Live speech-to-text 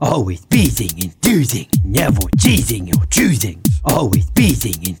Always beating, enthusing, never cheesing or choosing. Always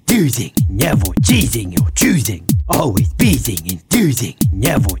beating, enthusing, never cheesing or choosing. Always beating, enthusing,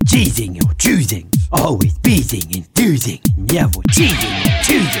 never cheesing or choosing. Always beating, enthusing, never cheesing or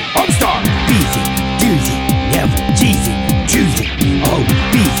choosing. Homestar! Beating, enthusing, never cheesing or choosing. Always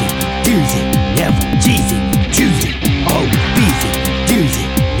beating, enthusing, never cheesing or choosing. Always beating, enthusing,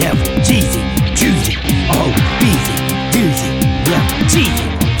 never cheesing or choosing. Always beating, enthusing, never cheesing.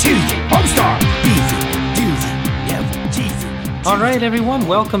 All right, everyone,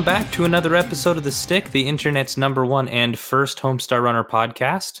 welcome back to another episode of The Stick, the internet's #1 and first Homestar Runner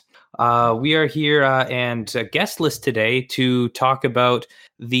podcast. We are here and a guest list today to talk about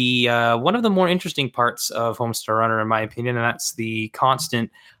the one of the more interesting parts of Homestar Runner, in my opinion, and that's the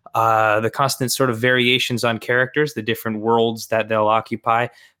constant sort of variations on characters, the different worlds that they'll occupy.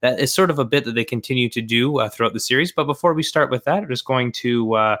 That is sort of a bit that they continue to do throughout the series. But before we start with that, I'm just going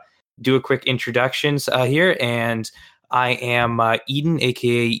to do a quick introductions here, and I am Eden,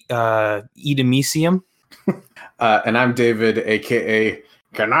 aka Edemisium. And I'm David, aka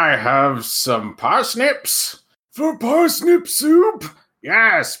Can I have some parsnips? For parsnip soup?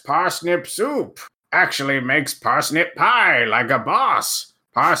 Yes, parsnip soup. Actually makes parsnip pie like a boss.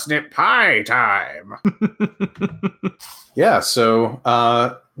 Parsnip pie time. Yeah,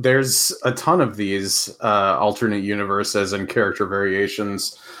 so there's a ton of these alternate universes and character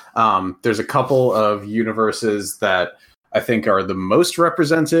variations. There's a couple of universes that I think are the most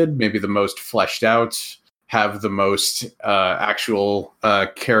represented, maybe the most fleshed out, have the most actual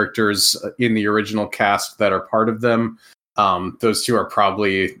characters in the original cast that are part of them. Those two are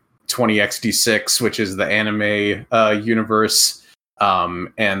probably 20XD6, which is the anime universe,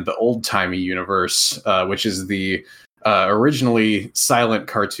 and the old-timey universe, which is the originally silent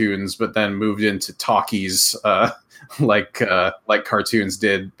cartoons, but then moved into talkies, like cartoons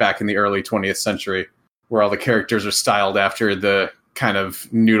did back in the early 20th century, where all the characters are styled after the kind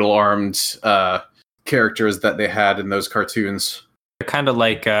of noodle-armed characters that they had in those cartoons. They're kind of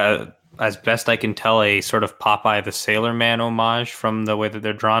like, as best I can tell, a sort of Popeye the Sailor Man homage from the way that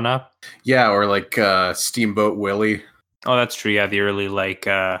they're drawn up. Yeah, or like Steamboat Willie. Oh, that's true. Yeah, the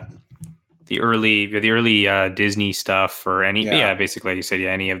early Disney stuff, or any, basically, like you said,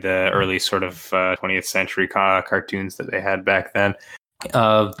 any of the early sort of 20th century cartoons that they had back then.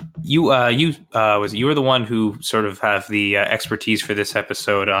 You were the one who sort of have the expertise for this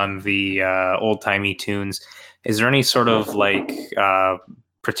episode on the old timey tunes. Is there any sort of like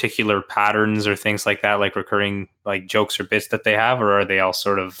particular patterns or things like that, like recurring like jokes or bits that they have, or are they all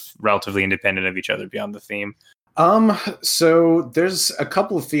sort of relatively independent of each other beyond the theme? So there's a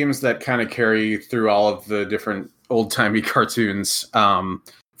couple of themes that kind of carry through all of the different old-timey cartoons.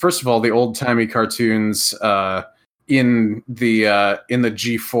 First of all, the old-timey cartoons in the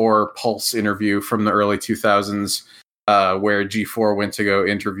G4 Pulse interview from the early 2000s, where G4 went to go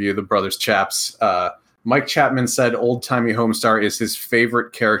interview the Brothers Chaps, Mike Chapman said old-timey Homestar is his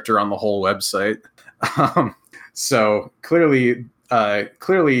favorite character on the whole website. So clearly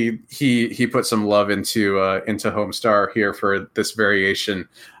he put some love into Homestar here for this variation.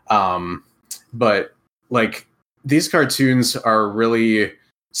 But like these cartoons are really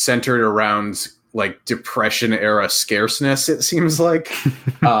centered around like Depression era scarceness, it seems like.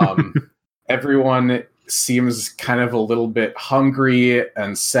 Everyone seems kind of a little bit hungry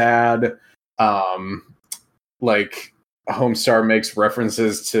and sad. Like Homestar makes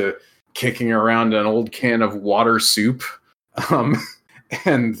references to kicking around an old can of water soup.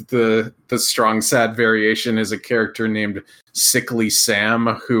 And the strong sad variation is a character named Sickly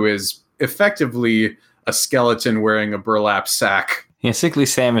Sam, who is effectively a skeleton wearing a burlap sack. Yeah, Sickly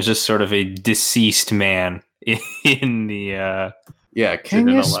Sam is just sort of a deceased man in the yeah, can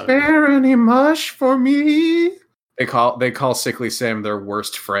you spare any mush for me? They call Sickly Sam their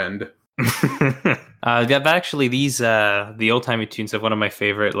worst friend. Actually, these the old timey tunes have one of my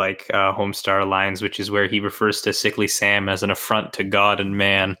favorite like Homestar lines, which is where he refers to Sickly Sam as an affront to God and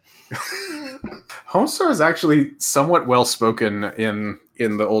man. Homestar is actually somewhat well spoken in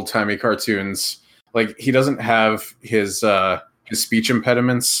the old timey cartoons. Like he doesn't have his speech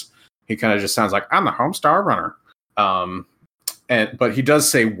impediments. He kind of just sounds like, I'm the Homestar Runner. But he does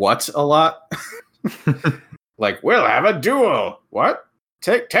say what a lot. Like, we'll have a duel. What?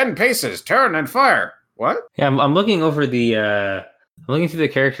 Take 10 paces, turn and fire. What? Yeah, I'm looking over I'm looking through the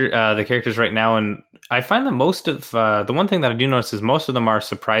characters right now, and I find that most of the one thing that I do notice is most of them are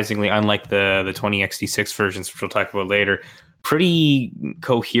surprisingly, unlike the 20XD6 versions, which we'll talk about later, pretty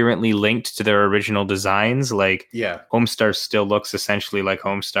coherently linked to their original designs. Like, yeah, Homestar still looks essentially like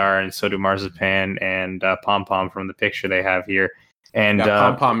Homestar, and so do Marzipan and Pom Pom from the picture they have here. And yeah,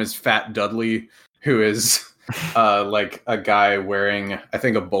 Pom Pom is Fat Dudley, who is like a guy wearing, I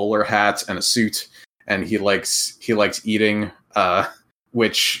think, a bowler hat and a suit, and he likes eating,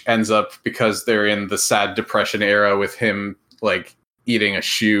 which ends up, because they're in the sad depression era, with him like eating a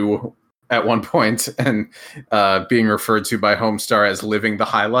shoe at one point and being referred to by Homestar as living the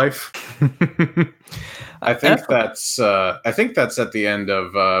high life. I think that's at the end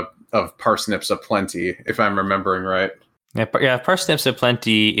of Parsnips Aplenty, if I'm remembering right. Yeah, Parsnips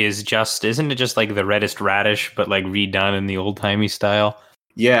Aplenty isn't it just like the reddest radish, but like redone in the old timey style?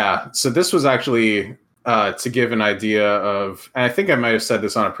 Yeah. So this was actually to give an idea of, and I think I might have said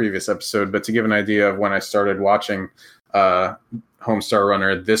this on a previous episode, but to give an idea of when I started watching Homestar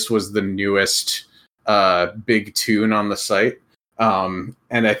Runner, this was the newest big tune on the site. And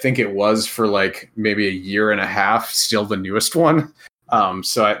I think it was for like maybe a year and a half, still the newest one.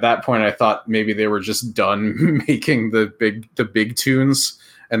 So at that point, I thought maybe they were just done making the big tunes,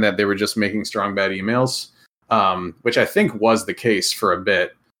 and that they were just making Strong Bad Emails, which I think was the case for a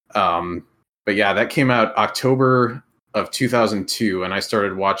bit. But yeah, that came out October of 2002, and I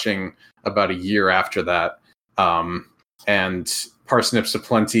started watching about a year after that. And Parsnips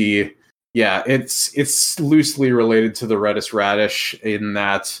Aplenty, yeah, it's loosely related to the Reddest Radish in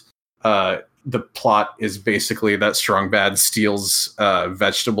that the plot is basically that Strong Bad steals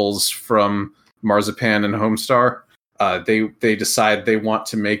vegetables from Marzipan and Homestar. They decide they want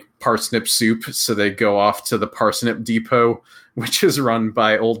to make parsnip soup, so they go off to the Parsnip Depot, which is run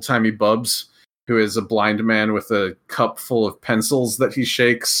by old-timey Bubs, who is a blind man with a cup full of pencils that he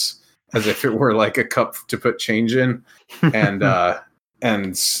shakes as if it were like a cup to put change in. And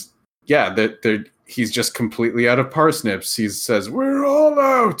yeah, he's just completely out of parsnips. He says, "We're all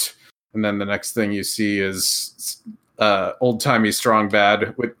out." And then the next thing you see is old-timey Strong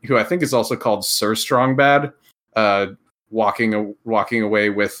Bad, who I think is also called Sir Strong Bad, walking away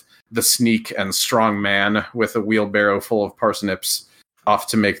with the Sneak and Strong Man with a wheelbarrow full of parsnips, off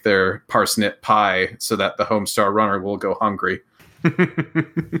to make their parsnip pie so that the Homestar Runner will go hungry.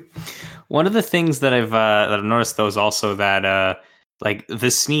 One of the things that I've noticed, though, is also that like the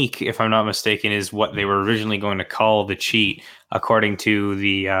Sneak, if I'm not mistaken, is what they were originally going to call the cheat, according to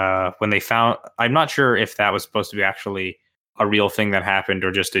the when they found. I'm not sure if that was supposed to be actually a real thing that happened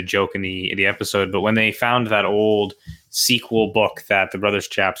or just a joke in the episode. But when they found that old sequel book that the Brothers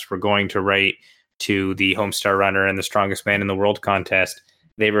Chaps were going to write to the Homestar Runner and the Strongest Man in the World contest,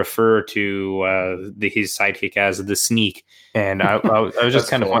 they refer to his sidekick as the Sneak. And I was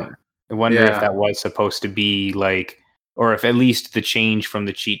just kind of wondering if that was supposed to be like, or if at least the change from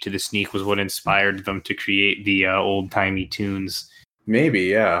the cheat to the Sneak was what inspired them to create the old-timey tunes. Maybe,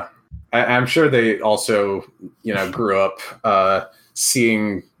 yeah. I'm sure they also, grew up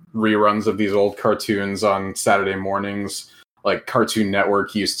seeing reruns of these old cartoons on Saturday mornings. Like Cartoon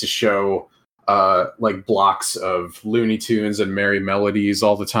Network used to show like blocks of Looney Tunes and Merry Melodies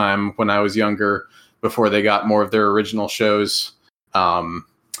all the time when I was younger, before they got more of their original shows.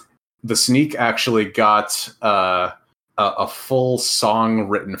 The Sneak actually got a full song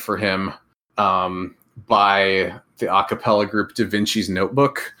written for him by the a cappella group Da Vinci's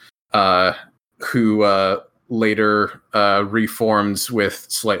Notebook, who later reformed with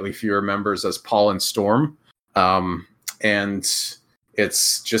slightly fewer members as Paul and Storm. And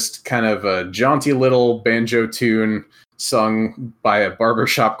it's just kind of a jaunty little banjo tune sung by a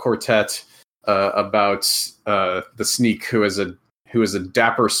barbershop quartet about the Sneak, who is a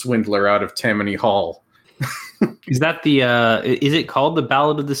dapper swindler out of Tammany Hall. Is that is it called the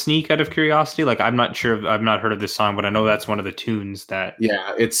Ballad of the Sneak, out of curiosity? Like, I'm not sure. I've not heard of this song, but I know that's one of the tunes that.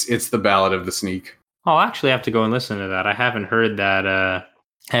 Yeah, it's the Ballad of the Sneak. I'll actually have to go and listen to that. I haven't heard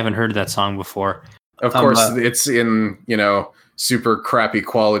that song before. Of course, it's in, super crappy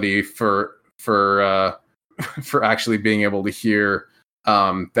quality for actually being able to hear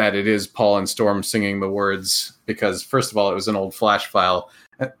that it is Paul and Storm singing the words, because first of all, it was an old flash file,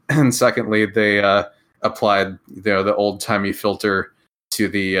 and secondly, they applied the old timey filter to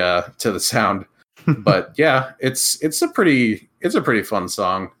the sound. But yeah, it's a pretty fun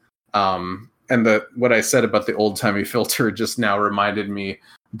song. And what I said about the old timey filter just now reminded me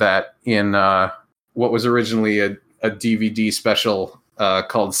that in what was originally a DVD special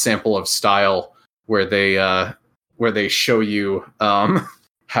called Sample of Style, where they show you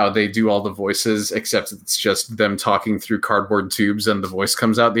how they do all the voices, except it's just them talking through cardboard tubes and the voice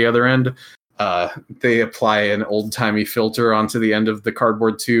comes out the other end. They apply an old-timey filter onto the end of the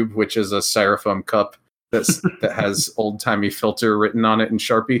cardboard tube, which is a styrofoam cup that has old-timey filter written on it in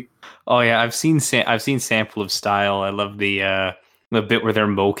Sharpie. Oh yeah, I've seen Sample of Style. I love the bit where they're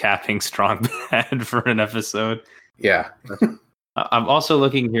mocapping Strong Bad for an episode. Yeah. I'm also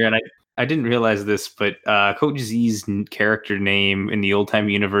looking here, and I didn't realize this, but Coach Z's character name in the old-time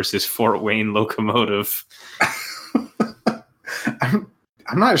universe is Fort Wayne Locomotive.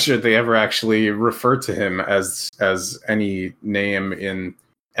 I'm not sure they ever actually referred to him as any name in,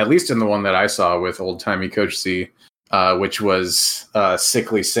 at least in the one that I saw with old-timey Coach Z, which was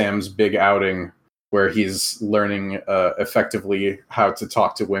Sickly Sam's Big Outing, where he's learning effectively how to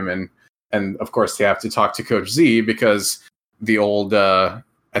talk to women. And of course, they have to talk to Coach Z because the old, I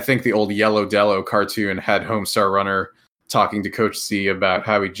think the old Yellow Dello cartoon had Homestar Runner talking to Coach Z about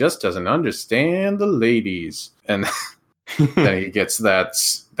how he just doesn't understand the ladies. And then he gets that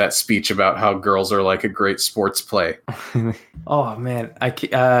speech about how girls are like a great sports play. Oh man,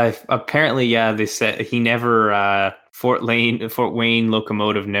 apparently, yeah, they said he never Fort Wayne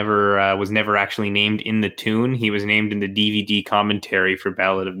Locomotive was never actually named in the tune. He was named in the DVD commentary for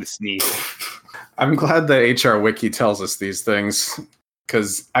Ballad of the Sneak. I'm glad that HR Wiki tells us these things,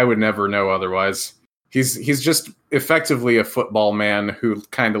 because I would never know otherwise. He's just effectively a football man who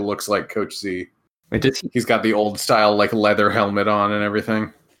kind of looks like Coach Z. He's got the old style like leather helmet on and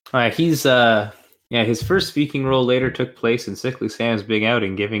everything. His first speaking role later took place in Sickly Sam's Big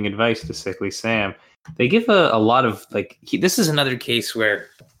Outing, giving advice to Sickly Sam. They give a lot of this is another case where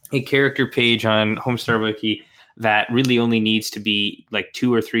a character page on Homestar Wiki that really only needs to be like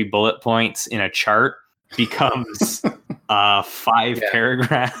 2 or 3 bullet points in a chart becomes 5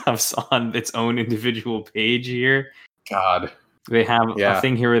 paragraphs on its own individual page here. God. They have a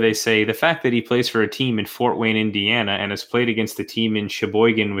thing here where they say the fact that he plays for a team in Fort Wayne, Indiana, and has played against a team in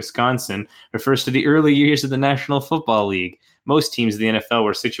Sheboygan, Wisconsin, refers to the early years of the National Football League. Most teams of the NFL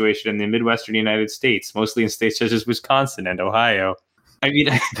were situated in the Midwestern United States, mostly in states such as Wisconsin and Ohio. I mean,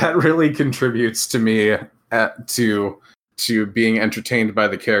 that really contributes to me to being entertained by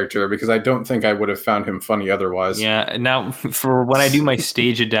the character, because I don't think I would have found him funny otherwise. Yeah, now for when I do my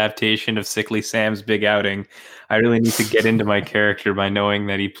stage adaptation of Sickly Sam's Big Outing, I really need to get into my character by knowing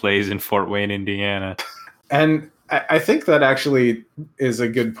that he plays in Fort Wayne, Indiana. And I think that actually is a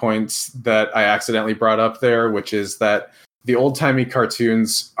good point that I accidentally brought up there, which is that the old-timey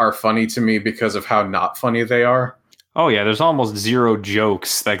cartoons are funny to me because of how not funny they are. Oh yeah, there's almost 0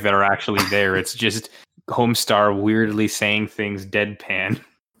 jokes that are actually there. It's just Homestar weirdly saying things deadpan.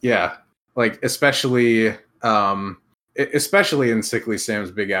 Yeah, like especially in Sickly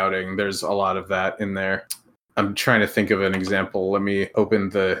Sam's Big Outing, there's a lot of that in there. I'm trying to think of an example. Let me open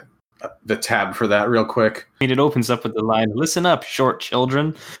the tab for that real quick. I mean, it opens up with the line, "Listen up, short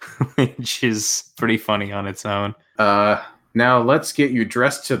children," which is pretty funny on its own. Now let's get you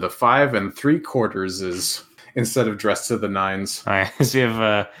dressed to the 5 3/4s instead of dressed to the 9s. All right, so we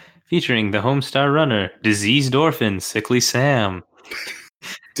have featuring the Homestar Runner, Diseased Orphan, Sickly Sam.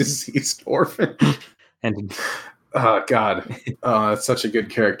 Diseased Orphan? And oh, God. That's such a good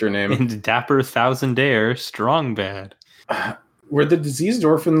character name. And Dapper Thousandaire, Strong Bad. Were the Diseased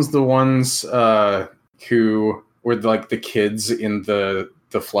Orphans the ones who were like the kids in the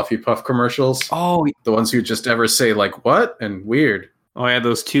Fluffy Puff commercials? Oh, the ones who just ever say like "what" and "weird." Oh yeah,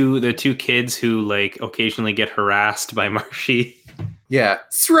 the 2 kids who like occasionally get harassed by Marshy. Yeah,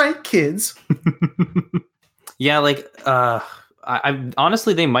 that's right, kids. Yeah, like I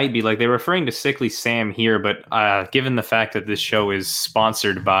honestly, they might be like they're referring to Sickly Sam here, but given the fact that this show is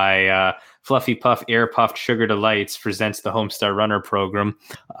sponsored by Fluffy Puff Air Puffed Sugar Delights presents the Homestar Runner program,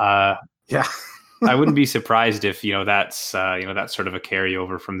 yeah. I wouldn't be surprised if that's sort of a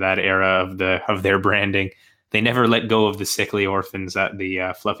carryover from that era of their branding. They never let go of the sickly orphans at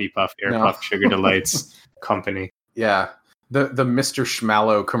the Fluffy Puff Air Puffed Sugar Delights company. Yeah, the Mr.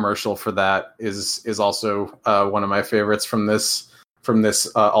 Schmallow commercial for that is also one of my favorites from this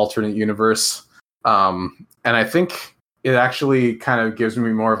alternate universe. And I think it actually kind of gives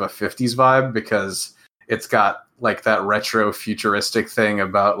me more of a 50s vibe because it's got like that retro futuristic thing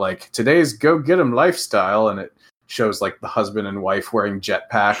about like today's go get 'em lifestyle, and it shows like the husband and wife wearing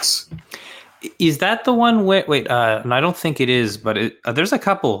jetpacks. Is that the one? Wait, and I don't think it is, but there's a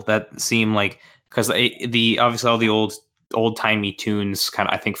couple that seem like, because obviously all the old timey tunes kind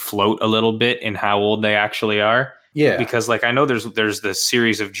of I think float a little bit in how old they actually are. Yeah, because like I know there's the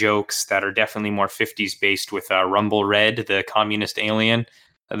series of jokes that are definitely more 50s based with Rumble Red, the communist alien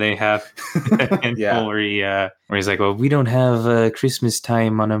that they have. Yeah, where he's like, well, we don't have Christmas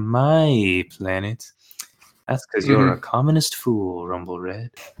time on my planet. That's because you're a communist fool, Rumble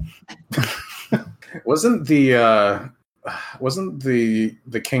Red. Wasn't the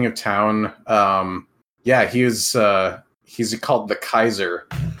king of town? Yeah, he's called the Kaiser.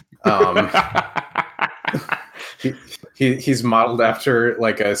 He's modeled after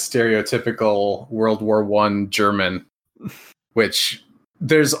like a stereotypical World War I German. which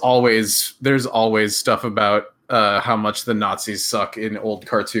there's always stuff about how much the Nazis suck in old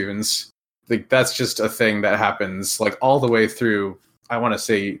cartoons. Like that's just a thing that happens like all the way through. I want to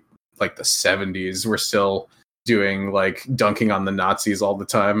say like the 70s. We're still doing like dunking on the Nazis all the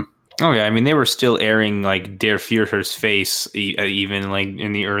time. Oh yeah, I mean they were still airing like Der Führer's face even like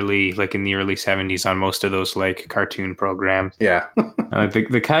in the early 70s on most of those like cartoon programs. Yeah.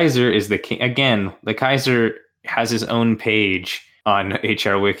 The Kaiser is the king again. The Kaiser has his own page on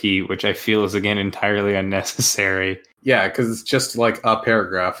HR Wiki, which I feel is again entirely unnecessary. Yeah, because it's just like a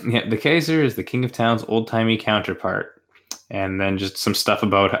paragraph. Yeah, the Kaiser is the King of Town's old-timey counterpart. And then just some stuff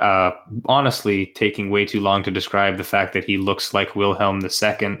about honestly taking way too long to describe the fact that he looks like Wilhelm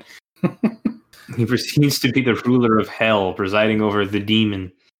II. He proceeds to be the ruler of hell, presiding over the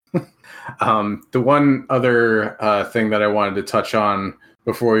demon. The one other thing that I wanted to touch on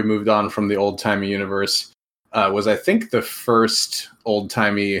before we moved on from the old-timey universe was I think the first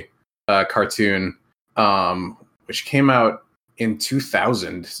old-timey cartoon, which came out in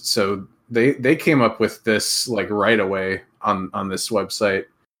 2000. So they came up with this like right away on this website,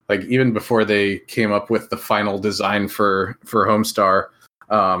 like even before they came up with the final design for Homestar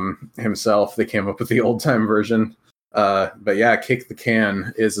himself. They came up with the old-time version. But yeah, Kick the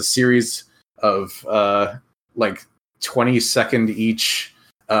Can is a series of like 20-second each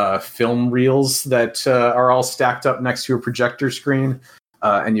film reels that are all stacked up next to a projector screen.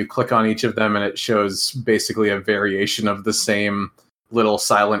 And you click on each of them and it shows basically a variation of the same little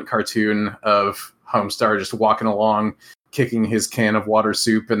silent cartoon of Homestar just walking along, kicking his can of water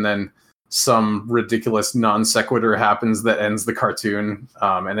soup, and then some ridiculous non sequitur happens that ends the cartoon.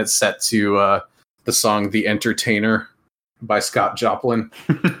 And it's set to the song The Entertainer by Scott Joplin.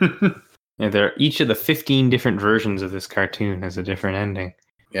 Yeah, each of the 15 different versions of this cartoon has a different ending.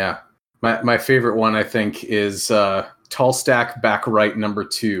 Yeah. My favorite one, I think, is Tall Stack Back Right number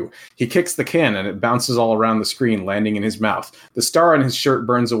 2. He kicks the can and it bounces all around the screen, landing in his mouth. The star on his shirt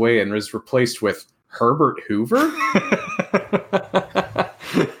burns away and is replaced with Herbert Hoover?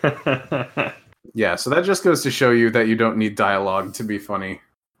 Yeah, so that just goes to show you that you don't need dialogue to be funny.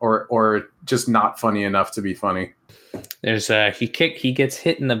 Or just not funny enough to be funny. There's he gets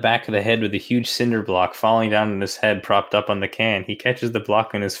hit in the back of the head with a huge cinder block falling down on his head, propped up on the can. He catches the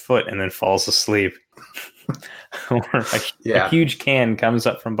block in his foot and then falls asleep. Or a huge can comes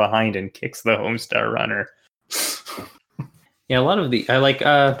up from behind and kicks the Homestar Runner. Yeah, a lot of the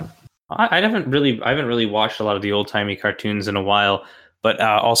I haven't really watched a lot of the old timey cartoons in a while, but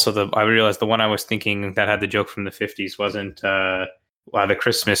also I realized the one I was thinking that had the joke from the 50s wasn't the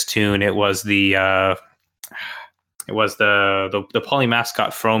Christmas tune. It was the Polly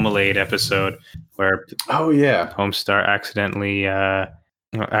Mascot Fromalade episode where Homestar accidentally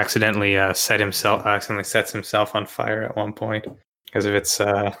sets himself on fire at one point because of its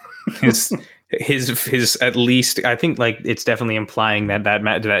his at least I think like it's definitely implying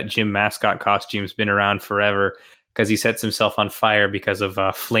that Jim Mascot costume's been around forever because he sets himself on fire because of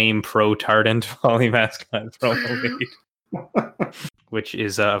flame pro tardant Polly Mascot Fromalade. Which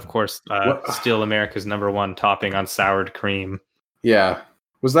is, of course, still America's #1 topping on soured cream. Yeah,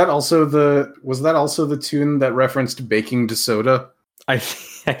 was that also the tune that referenced baking soda? I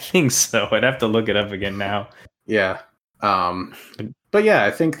think so. I'd have to look it up again now. Yeah, but yeah,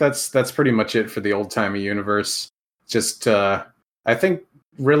 I think that's pretty much it for the old timey universe. Just I think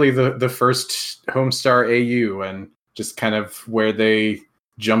really the first Homestar AU and just kind of where they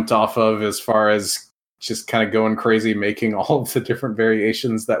jumped off of as far as just kind of going crazy, making all of the different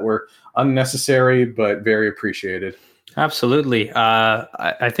variations that were unnecessary, but very appreciated. Absolutely.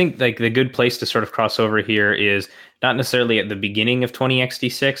 I think like the good place to sort of cross over here is not necessarily at the beginning of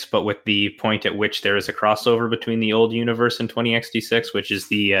 20XD6, but with the point at which there is a crossover between the old universe and 20XD6, which is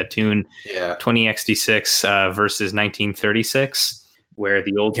the tune 20XD6 versus 1936, where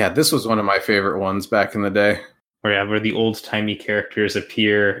the old... Yeah, this was one of my favorite ones back in the day. Where the old-timey characters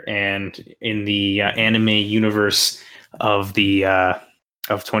appear, and in the anime universe of the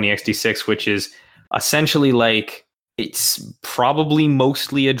of 20XD6, which is essentially like it's probably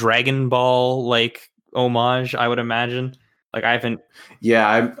mostly a Dragon Ball like homage, I would imagine. Like I haven't.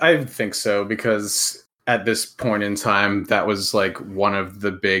 Yeah, I think so because at this point in time, that was like one of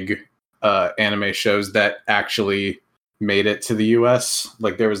the big anime shows that actually made it to the US.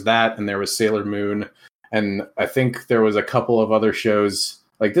 Like there was that, and there was Sailor Moon. And I think there was a couple of other shows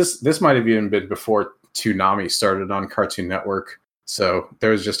like this might have even been before Toonami started on Cartoon Network. So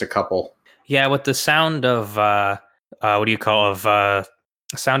there was just a couple. Yeah, with the sound of sound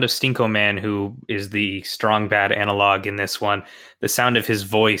of Stinko Man, who is the strong bad analog in this one, the sound of his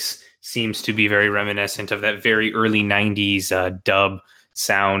voice seems to be very reminiscent of that very early 90s dub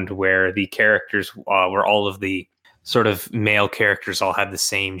sound where the characters where all of the sort of male characters all had the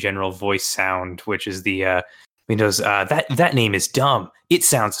same general voice sound, which is the Windows that name is dumb. It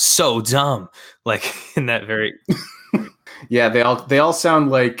sounds so dumb. Like in that very Yeah, they all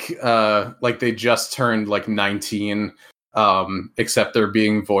sound like they just turned like 19, except they're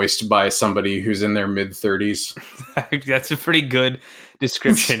being voiced by somebody who's in their mid-30s. That's a pretty good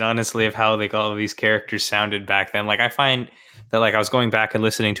description, honestly, of how like all of these characters sounded back then. Like I find that like I was going back and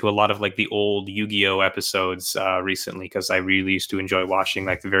listening to a lot of like the old Yu-Gi-Oh episodes recently because I really used to enjoy watching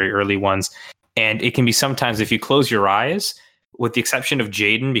like the very early ones. And it can be sometimes if you close your eyes, with the exception of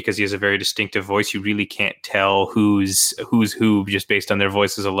Jaden, because he has a very distinctive voice, you really can't tell who's who just based on their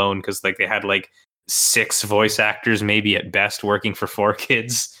voices alone. Because like they had like 6 voice actors, maybe at best, working for 4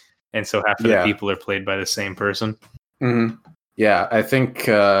 kids, and so half of the people are played by the same person. Mm-hmm. Yeah, I think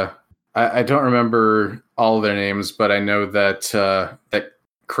I don't remember all of their names, but I know that that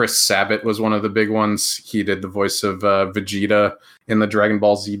Chris Sabat was one of the big ones. He did the voice of Vegeta in the Dragon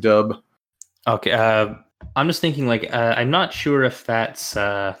Ball Z dub. Okay, I'm just thinking like I'm not sure if that's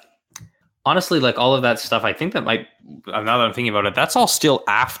honestly like all of that stuff. I think that might now that I'm thinking about it, that's all still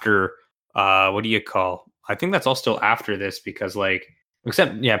after what do you call? I think that's all still after this because like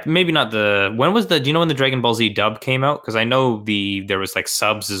except maybe not the when was the do you know when the Dragon Ball Z dub came out? Because I know there was like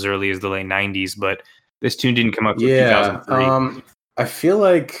subs as early as the late 90s, but this tune didn't come out until 2003. I feel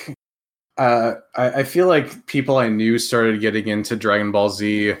like I feel like people I knew started getting into Dragon Ball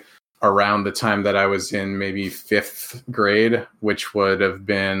Z around the time that I was in maybe 5th grade, which would have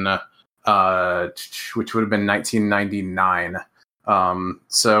been 1999.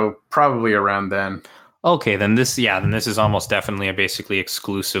 So probably around then. Okay, then this is almost definitely a basically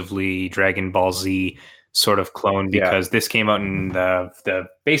exclusively Dragon Ball Z sort of clone because this came out in the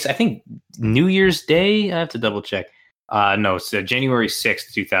base. I think New Year's Day. I have to double check. No, it's January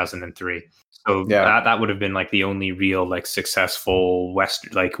 6th, 2003. So that would have been like the only real like successful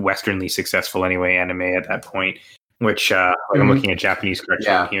Westernly successful anyway anime at that point. Which I'm looking at Japanese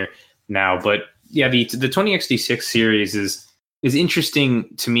cartoon here now, but the 20XD6 series is interesting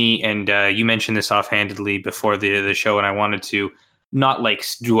to me, and you mentioned this offhandedly before the show, and I wanted to not like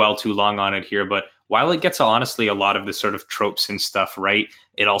dwell too long on it here, but while it gets honestly a lot of the sort of tropes and stuff right,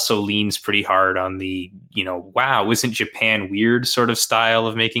 it also leans pretty hard on the, wow, isn't Japan weird sort of style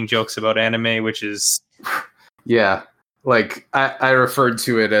of making jokes about anime, which is... Yeah, like I referred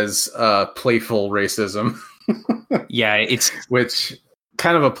to it as playful racism. Yeah, it's... Which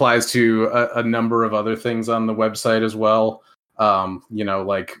kind of applies to a number of other things on the website as well.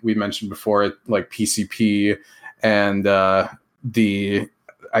 Like we mentioned before, like PCP and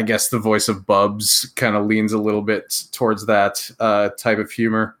I guess the voice of Bubs kind of leans a little bit towards that type of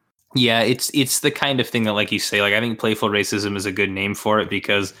humor. Yeah, it's the kind of thing that, like you say, like I think playful racism is a good name for it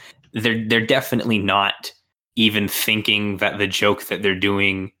because they're definitely not even thinking that the joke that they're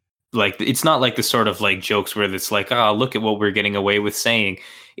doing, like it's not like the sort of like jokes where it's like, oh, look at what we're getting away with saying.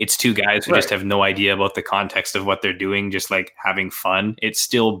 It's 2 guys who just have no idea about the context of what they're doing, just like having fun. It's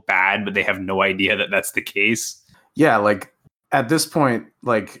still bad, but they have no idea that that's the case. Yeah, like at this point,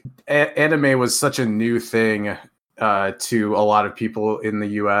 like anime was such a new thing to a lot of people in the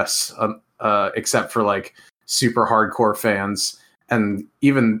US, except for like super hardcore fans. And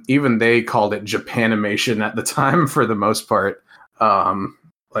even they called it Japanimation at the time for the most part.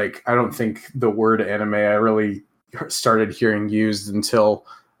 Like, I don't think the word anime I really started hearing used until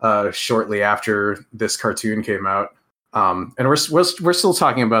shortly after this cartoon came out. And we're still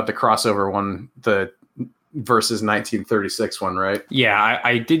talking about the crossover one, the versus 1936 one, right? Yeah,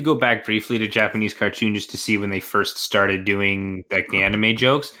 I did go back briefly to Japanese cartoon just to see when they first started doing like the anime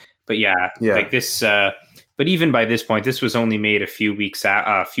jokes. But like this. But even by this point, this was only made a few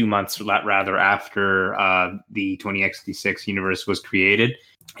months rather after the 20XD6 universe was created.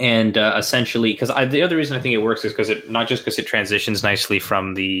 And essentially, because the other reason I think it works is because not just because it transitions nicely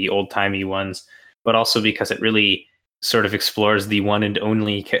from the old timey ones, but also because it really sort of explores the one and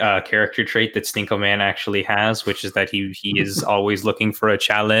only character trait that Stinko Man actually has, which is that he is always looking for a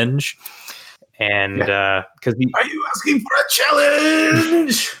challenge. And because are you asking for a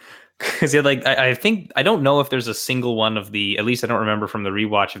challenge? Because I think I don't know if there's a single one of the, at least I don't remember from the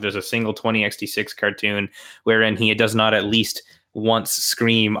rewatch, if there's a single 20XD6 cartoon wherein he does not at least once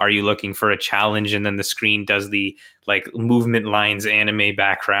scream, "Are you looking for a challenge?" And then the screen does the like movement lines anime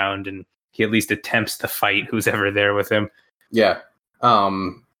background, and he at least attempts to fight who's ever there with him. Yeah,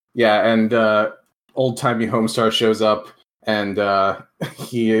 and old timey Homestar shows up, and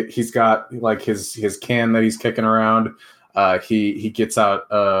he's got like his can that he's kicking around. He gets out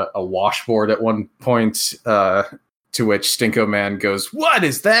a washboard at one point, to which Stinko Man goes, "What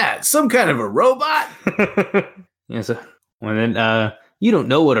is that? Some kind of a robot?" Yeah, so, and then you don't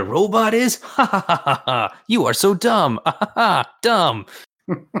know what a robot is? Ha ha ha ha ha! You are so dumb! Ha ha ha! Dumb!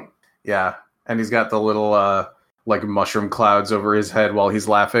 Yeah, and he's got the little like mushroom clouds over his head while he's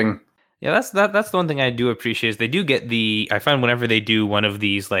laughing. Yeah, that's the one thing I do appreciate is they do get I find whenever they do one of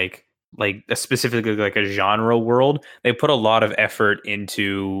these like specifically like a genre world, they put a lot of effort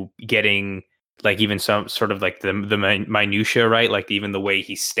into getting like even some sort of like the minutia, right? Like even the way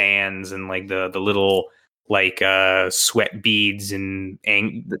he stands and like the little like sweat beads and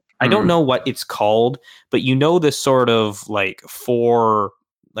I don't know what it's called, but you know the sort of like four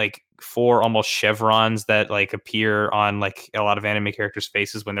almost chevrons that like appear on like a lot of anime characters'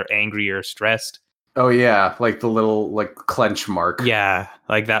 faces when they're angry or stressed. Oh yeah, like the little like clench mark. Yeah,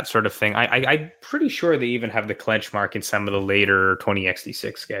 like that sort of thing. I'm pretty sure they even have the clench mark in some of the later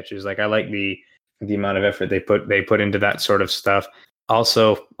 20XD6 sketches. Like I like the amount of effort they put into that sort of stuff.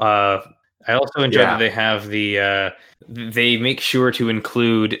 Also, I also enjoy that they have they make sure to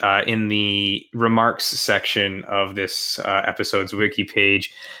include in the remarks section of this episode's wiki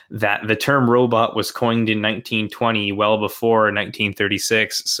page that the term robot was coined in 1920, well before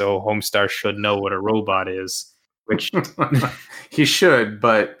 1936. So Homestar should know what a robot is, which he should,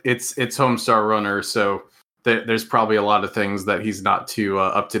 but it's Homestar Runner, so there's probably a lot of things that he's not too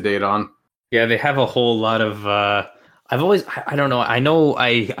up to date on. Yeah, they have a whole lot of. I don't know. I know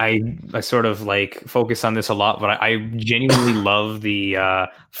I sort of like focus on this a lot, but I genuinely love the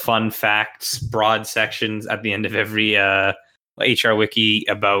fun facts, broad sections at the end of every HR wiki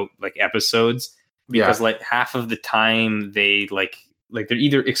about like episodes, because like half of the time they like they're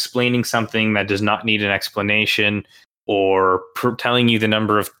either explaining something that does not need an explanation, or telling you the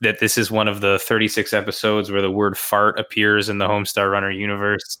number of that this is one of the 36 episodes where the word fart appears in the Homestar Runner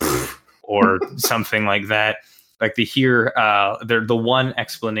universe, or something like that. Like the one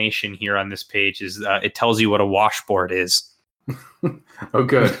explanation here on this page is it tells you what a washboard is. Oh,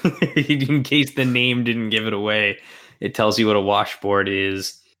 good. In case the name didn't give it away, it tells you what a washboard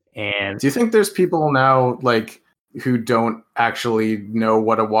is. And do you think there's people now like who don't actually know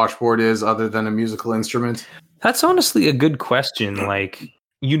what a washboard is other than a musical instrument? That's honestly a good question. Like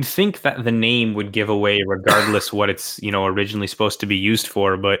you'd think that the name would give away regardless what it's originally supposed to be used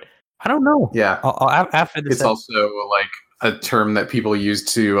for, but I don't know. Yeah. After this, it's also like a term that people use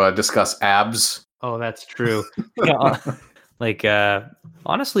to discuss abs. Oh, that's true. Yeah,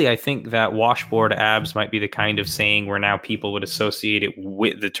 honestly, I think that washboard abs might be the kind of saying where now people would associate it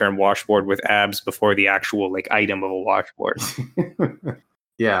with the term washboard with abs before the actual like item of a washboard.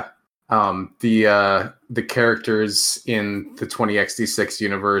 Yeah. The characters in the 20XD6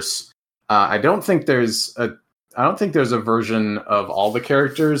 universe, I don't think there's a version of all the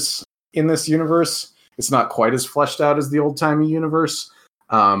characters in this universe. It's not quite as fleshed out as the old-timey universe,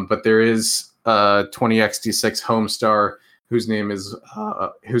 but there is a 20XD6 Homestar whose name is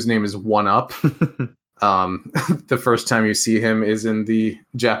 1-Up. The first time you see him is in the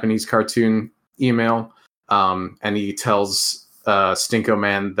Japanese cartoon email, and he tells Stinko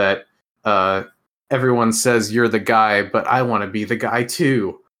Man that everyone says you're the guy, but I want to be the guy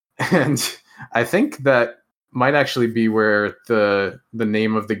too. And I think that might actually be where the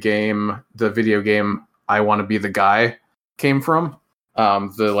name of the game, the video game I Want to Be the Guy, came from.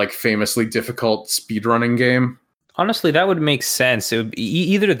 The like famously difficult speedrunning game. Honestly, that would make sense. It would be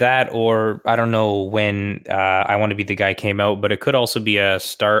either that or I don't know when I Want to Be the Guy came out, but it could also be a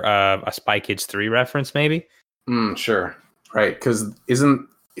Spy Kids 3 reference, maybe. Sure, right? Because isn't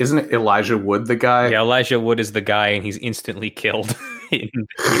it Elijah Wood the guy? Yeah, Elijah Wood is the guy, and he's instantly killed.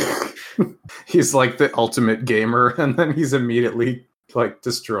 He's like the ultimate gamer, and then he's immediately like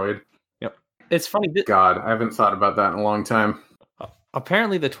destroyed. Yep, it's funny. God, I haven't thought about that in a long time.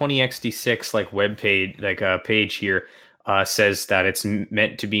 Apparently, the 20XD6 like web page, like page here, says that it's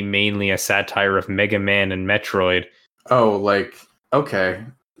meant to be mainly a satire of Mega Man and Metroid. Oh, like okay,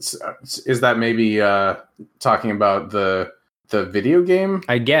 is that maybe talking about the video game?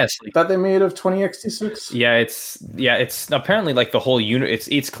 I guess that they made of 20XD6. Yeah, it's apparently like the whole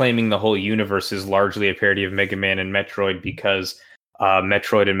it's claiming the whole universe is largely a parody of Mega Man and Metroid because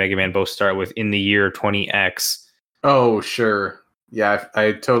Metroid and Mega Man both start with in the year 20X. Oh, sure. Yeah,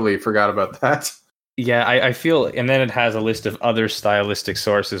 I totally forgot about that. Yeah, I feel, and then it has a list of other stylistic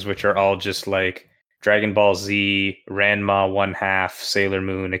sources, which are all just like Dragon Ball Z, Ranma 1/2, Sailor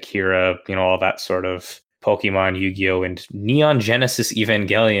Moon, Akira, all that sort of Pokemon, Yu-Gi-Oh, and Neon Genesis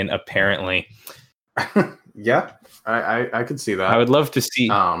Evangelion, apparently. Yeah, I could see that. I would love to see.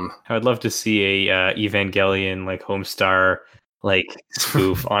 I would love to see a Evangelion like Homestar like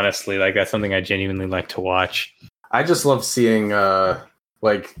spoof. Honestly, like that's something I genuinely like to watch. I just love seeing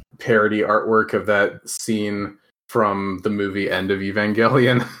like parody artwork of that scene from the movie End of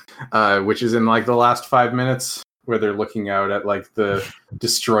Evangelion, which is in like the last 5 minutes where they're looking out at like the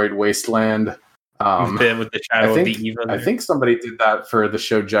destroyed wasteland. With the shadow of the Eva. I think somebody did that for the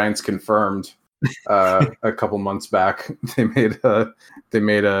show Giants Confirmed a couple months back. They made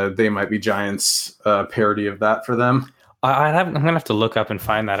a They Might Be Giants parody of that for them. I'm gonna have to look up and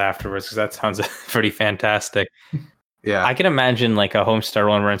find that afterwards because that sounds pretty fantastic. Yeah, I can imagine like a Homestar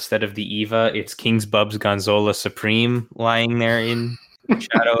one where instead of the Eva, it's King's Bub's Gonzola Supreme lying there in the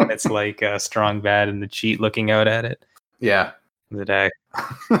shadow, and it's like Strong Bad and the Cheat looking out at it. Yeah. The deck.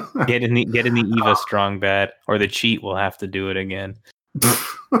 Get in the Eva Strong Bad, or the Cheat will have to do it again.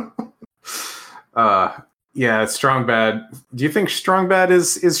 Yeah, Strong Bad. Do you think Strong Bad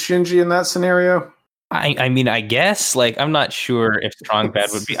is Shinji in that scenario? I mean, I guess, like, I'm not sure if Strong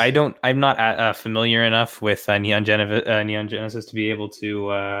Bad would be. I'm not familiar enough with Neon Genesis to be able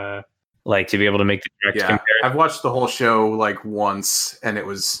to make the direct comparison. I've watched the whole show like once, and it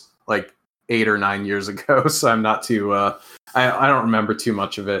was like 8 or 9 years ago, so I'm not too. I don't remember too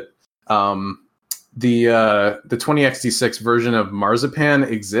much of it. The 20XD6 version of Marzipan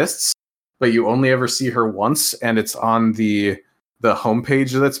exists, but you only ever see her once, and it's on the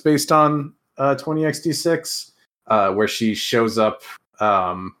homepage that's based on 20XD6, where she shows up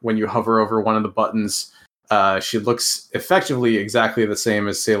when you hover over one of the buttons. She looks effectively exactly the same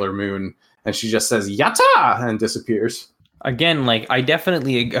as Sailor Moon, and she just says "Yatta" and disappears. Again, like, I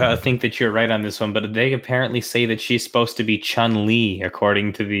definitely think that you're right on this one, but they apparently say that she's supposed to be Chun-Li,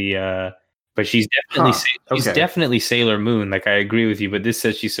 according to the. But she's definitely definitely Sailor Moon. Like, I agree with you, but this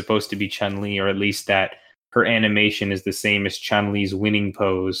says she's supposed to be Chun-Li, or at least that her animation is the same as Chun-Li's winning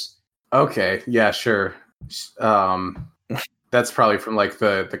pose. Okay, yeah, sure. That's probably from like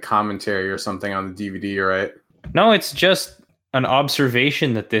the commentary or something on the DVD, right? No, it's just an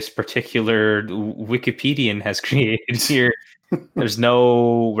observation that this particular Wikipedian has created here. There's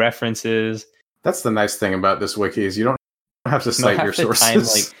no references. That's the nice thing about this wiki is you don't have to cite your sources. Time,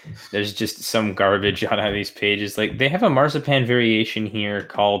 like, there's just some garbage on these pages. Like, they have a marzipan variation here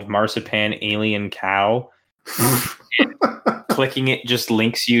called Marzipan Alien Cow. Clicking it just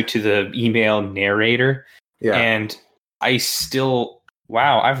links you to the email narrator. Yeah. And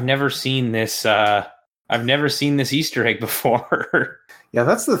I've never seen this Easter egg before. Yeah,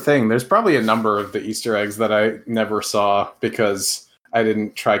 that's the thing. There's probably a number of the Easter eggs that I never saw because I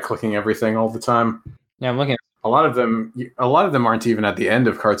didn't try clicking everything all the time. Yeah, I'm looking. A lot of them aren't even at the end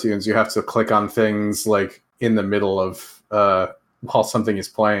of cartoons. You have to click on things like in the middle of while something is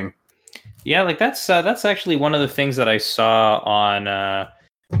playing. Yeah, like that's actually one of the things that I saw on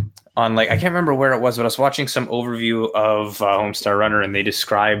like, I can't remember where it was, but I was watching some overview of Homestar Runner, and they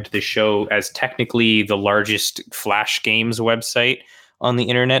described the show as technically the largest Flash games website on the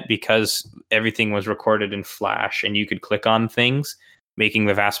internet because everything was recorded in Flash, and you could click on things, making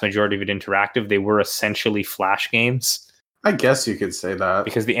the vast majority of it interactive. They were essentially Flash games. I guess you could say that,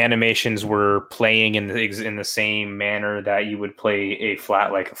 because the animations were playing in the same manner that you would play a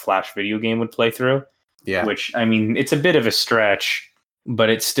Flash video game would play through. Yeah, which, I mean, it's a bit of a stretch, but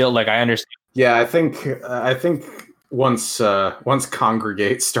it's still, like, I understand. Yeah, I think once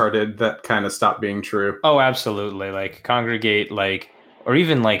Congregate started, that kind of stopped being true. Oh, absolutely. Like, Congregate, like, or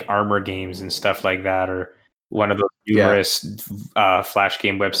even like Armor Games and stuff like that, or one of those numerous Flash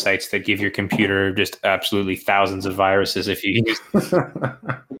game websites that give your computer just absolutely thousands of viruses if you use them.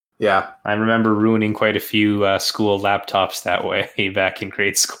 Yeah. I remember ruining quite a few school laptops that way back in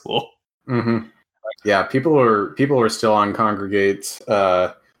grade school. Mm-hmm. Yeah, people were still on Congregate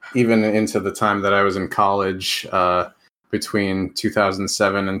even into the time that I was in college, between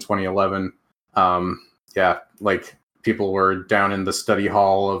 2007 and 2011. Yeah, like, people were down in the study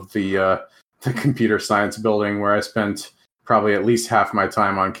hall of the computer science building where I spent probably at least half my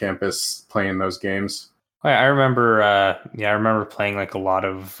time on campus playing those games. I remember playing like a lot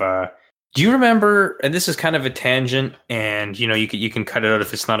of. Do you remember? And this is kind of a tangent, and you can cut it out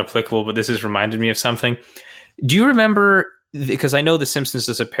if it's not applicable. But this has reminded me of something. Do you remember? Because I know The Simpsons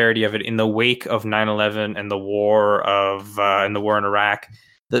does a parody of it in the wake of 9/11 and the war in Iraq.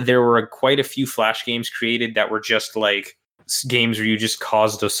 That there were quite a few Flash games created that were just like games where you just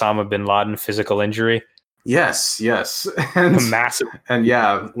caused Osama bin Laden physical injury. Yes, and massive. And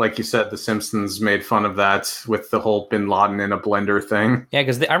yeah, like you said, The Simpsons made fun of that with the whole bin Laden in a blender thing. Yeah,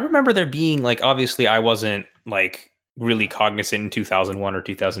 because I remember there being, like, obviously I wasn't like really cognizant in 2001 or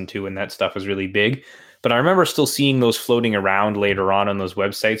 2002 when that stuff was really big. But I remember still seeing those floating around later on those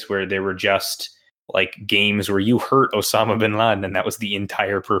websites where they were just like games where you hurt Osama bin Laden, and that was the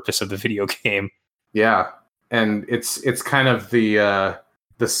entire purpose of the video game. Yeah, and it's kind of the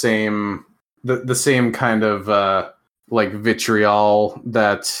same kind of like vitriol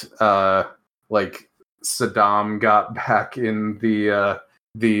that like Saddam got back in the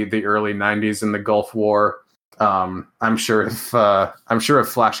early 90s in the Gulf War. I'm sure if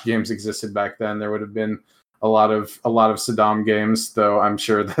Flash games existed back then, there would have been a lot of Saddam games, though I'm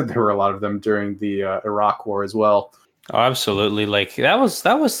sure that there were a lot of them during the Iraq War as well. Oh, absolutely. Like that was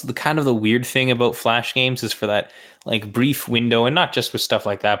the kind of the weird thing about Flash games is for that like brief window, and not just with stuff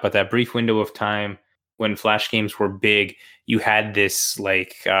like that, but that brief window of time when Flash games were big, you had this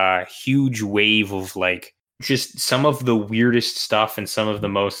like huge wave of like just some of the weirdest stuff and some of the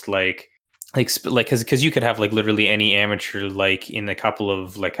most like because you could have like literally any amateur like in a couple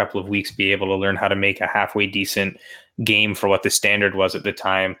of weeks be able to learn how to make a halfway decent game for what the standard was at the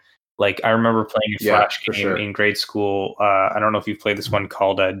time. Like I remember playing a Flash game in grade school. I don't know if you've played this one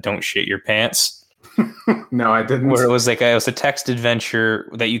called "Don't Shit Your Pants." No, I didn't. Where it was a text adventure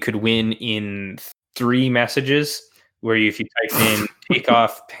that you could win in 3 messages. Where if you typed in "take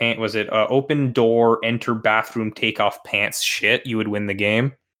off pants," was it open door, enter bathroom, take off pants, shit, you would win the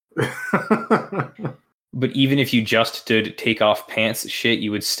game. But even if you just did take off pants shit,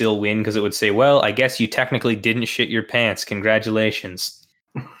 you would still win because it would say, well, I guess you technically didn't shit your pants. Congratulations.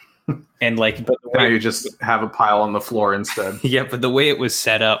 And like, but now you just have a pile on the floor instead. Yeah, but the way it was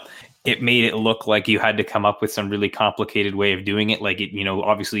set up, it made it look like you had to come up with some really complicated way of doing it. Like it,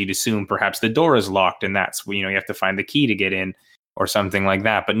 obviously you'd assume perhaps the door is locked and that's you have to find the key to get in or something like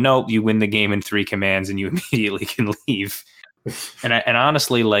that. But no, you win the game in 3 commands and you immediately can leave. And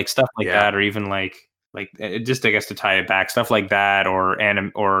honestly, like stuff like that, or even like just I guess to tie it back, stuff like that, or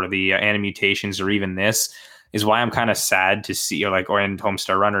the animutations, or even this is why I'm kind of sad to see, or in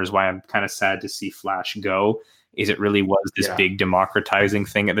Homestar Runner is why I'm kind of sad to see Flash go. Is it really was this big democratizing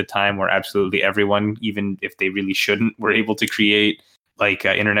thing at the time where absolutely everyone, even if they really shouldn't, were able to create like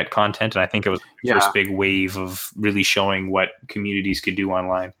internet content. And I think it was the first big wave of really showing what communities could do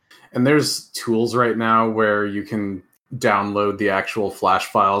online. And there's tools right now where you can download the actual Flash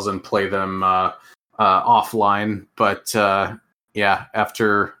files and play them offline. But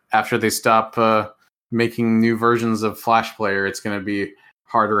after they stop making new versions of Flash Player, it's going to be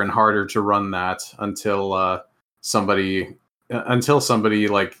harder and harder to run that until somebody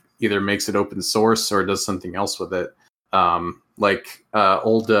like either makes it open source or does something else with it.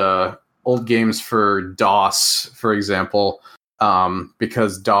 Old games for DOS, for example,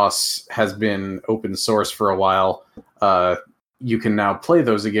 because DOS has been open source for a while. You can now play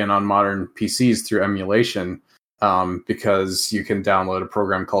those again on modern PCs through emulation, because you can download a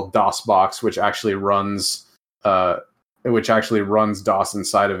program called DOSBox, which actually runs DOS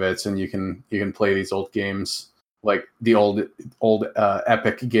inside of it, and you can play these old games, like the old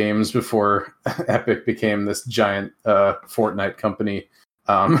Epic games before Epic became this giant Fortnite company.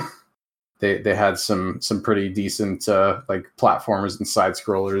 They had some pretty decent like platformers and side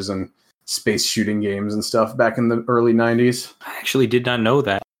scrollers and space shooting games and stuff back in the early 90s. I actually did not know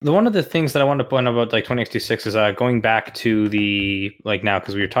that. One of the things that I wanted to point out about like 20x26 is going back to the now,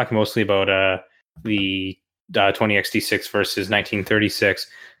 because we were talking mostly about the 20x26 versus 1936.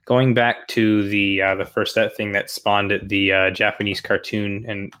 Going back to the first thing that spawned it, the Japanese cartoon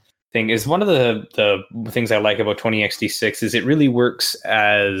and thing, is one of the things I like about 20x26 is it really works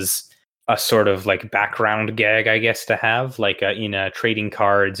as a sort of like background gag, I guess, to have like in trading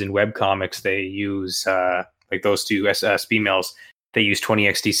cards and webcomics. They use like those two females. They use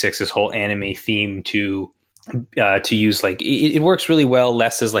 20x26's whole anime theme to use like it works really well,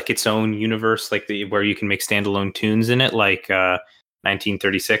 less as like its own universe, like where you can make standalone tunes in it, like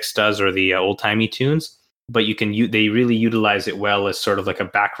 1936 does, or the old timey tunes. But they really utilize it well as sort of like a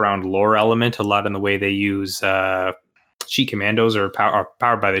background lore element, a lot in the way they use cheat commandos or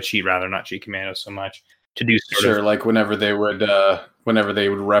powered by the cheat, rather, not cheat commandos so much, to do like whenever they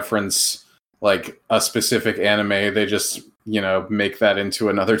would reference like a specific anime, they just make that into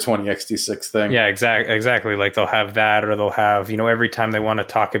another 20x26 thing. Yeah, exactly. Like they'll have that, or they'll have every time they want to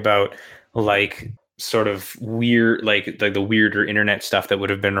talk about like sort of weird, like the weirder internet stuff that would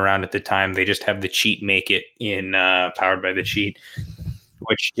have been around at the time, they just have the cheat make it in powered by the cheat.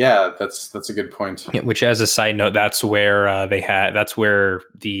 Which that's a good point. Yeah, which, as a side note, that's where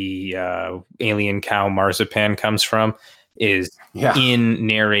the alien cow marzipan comes from. In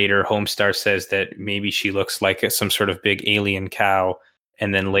narrator, Homestar says that maybe she looks like some sort of big alien cow,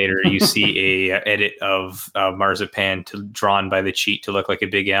 And then later you see a edit of Marzipan drawn by the cheat to look like a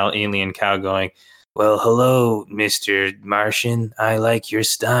big alien cow going, "Well, hello, Mr. Martian. I like your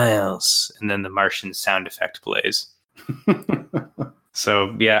styles." And then the Martian sound effect plays.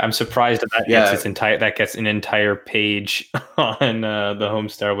 So yeah, I'm surprised that gets an entire page on the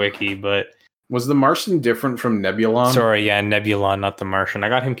Homestar Wiki. But was the Martian different from Nebulon? Sorry, yeah, Nebulon, not the Martian. I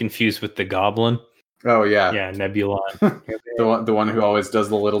got him confused with the Goblin. Oh yeah, Nebulon. the one who always does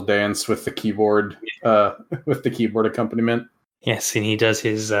the little dance with the keyboard, with the keyboard accompaniment. Yes, and he does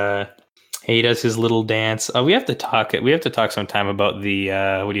his little dance. We have to talk sometime about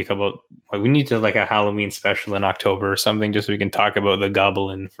the we need to like a Halloween special in October or something, just so we can talk about the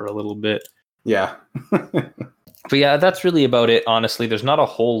Goblin for a little bit. Yeah. But yeah, that's really about it. Honestly, there's not a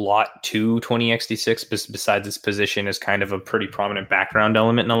whole lot to 20xd6 besides its position as kind of a pretty prominent background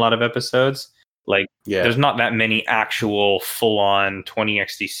element in a lot of episodes. Like, there's not that many actual full-on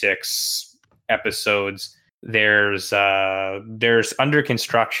 20xd6 episodes. There's Under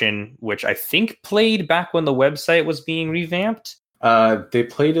Construction, which I think played back when the website was being revamped. They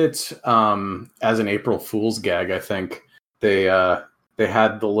played it as an April Fool's gag. I think they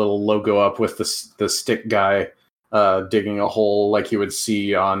had the little logo up with the stick guy digging a hole like you would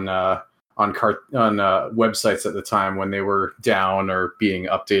see on websites at the time when they were down or being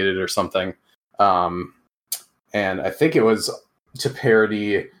updated or something. And I think it was to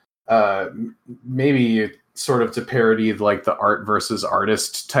parody, maybe sort of to parody like the art versus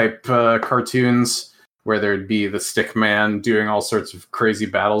artist type cartoons, where there'd be the stick man doing all sorts of crazy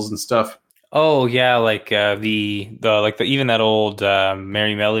battles and stuff. Oh yeah, like even that old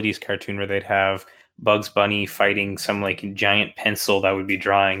Merry Melodies cartoon where they'd have Bugs Bunny fighting some like giant pencil that would be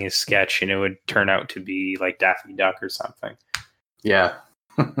drawing his sketch, and it would turn out to be like Daffy Duck or something. Yeah.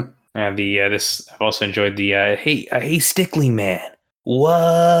 And I've also enjoyed the hey Stickly Man,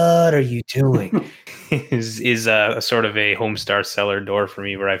 what are you doing? is a sort of a Homestar cellar door for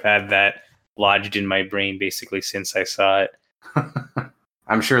me, where I've had that lodged in my brain basically since I saw it.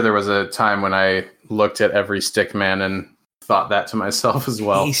 I'm sure there was a time when I looked at every stick man and thought that to myself as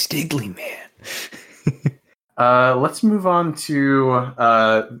well. Hey Stiggly Man. Let's move on to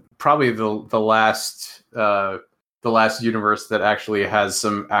probably the last universe that actually has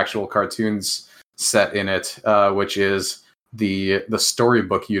some actual cartoons set in it, which is the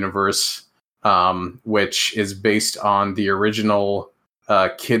storybook universe, which is based on the original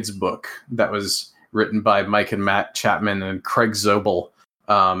kids book that was written by Mike and Matt Chapman and Craig Zobel,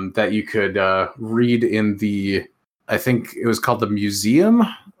 that you could read in the, I think it was called the museum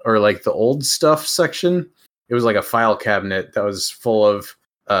or like the old stuff section. It was like a file cabinet that was full of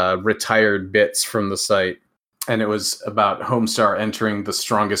retired bits from the site. And it was about Homestar entering the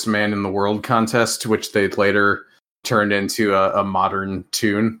Strongest Man in the World contest, which they later turned into a modern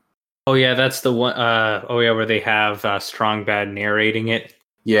tune. Oh yeah, that's the one. Where they have Strong Bad narrating it.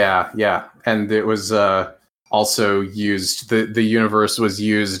 Yeah, and it was also used. The universe was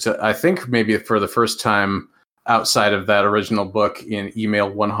used, I think, maybe for the first time outside of that original book in Email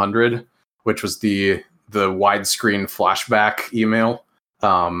 100, which was the widescreen flashback email.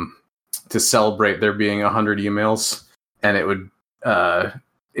 To celebrate there being 100 emails, and it would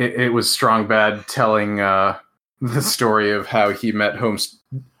it was Strong Bad telling the story of how he met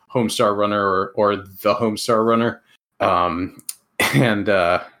Homestar Runner or the Homestar Runner, and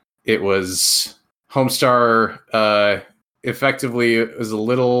it was Homestar effectively was a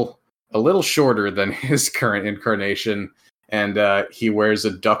little shorter than his current incarnation, and he wears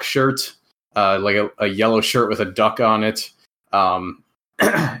a duck shirt, like a yellow shirt with a duck on it.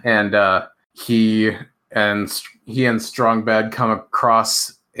 And he and Strong Bad come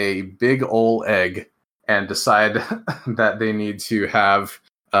across a big ol' egg and decide that they need to have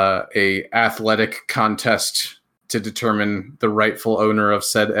a athletic contest to determine the rightful owner of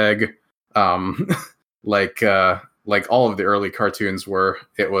said egg. Like all of the early cartoons were,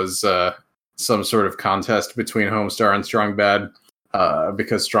 it was some sort of contest between Homestar and Strong Bad.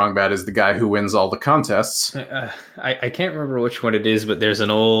 Because Strong Bad is the guy who wins all the contests. I can't remember which one it is, but there's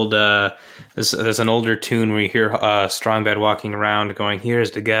an old there's an older tune where you hear Strong Bad walking around going,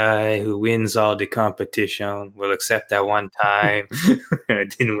 "Here's the guy who wins all the competition. Well, except that one time I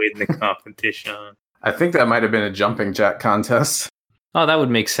didn't win the competition." I think that might have been a jumping jack contest. Oh, that would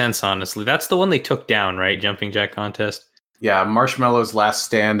make sense, honestly. That's the one they took down, right? Jumping jack contest. Yeah, Marshmallow's Last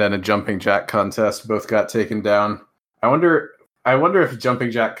Stand and a jumping jack contest both got taken down. I wonder if Jumping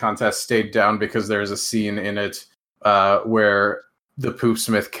Jack Contest stayed down because there's a scene in it where the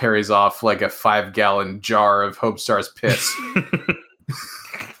Poopsmith carries off like a 5-gallon jar of Homestar's piss.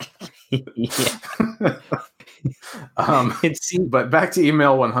 It seems But back to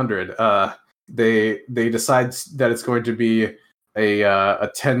email 100. They decide that it's going to be a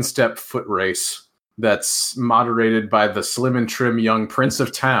 10-step foot race that's moderated by the slim and trim young Prince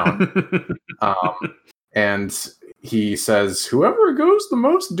of Town. And he says, whoever goes the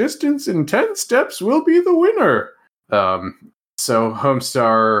most distance in 10 steps will be the winner. So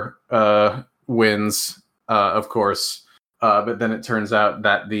Homestar wins, of course. But then it turns out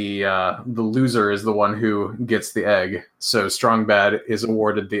that the loser is the one who gets the egg. So Strong Bad is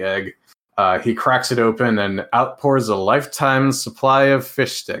awarded the egg. He cracks it open and outpours a lifetime supply of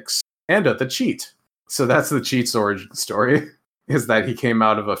fish sticks and the cheat. So that's the cheat's origin story, is that he came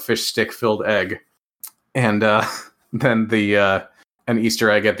out of a fish stick filled egg. And then an Easter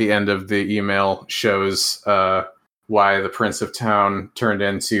egg at the end of the email shows why the Prince of Town turned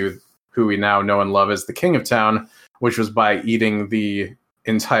into who we now know and love as the King of Town, which was by eating the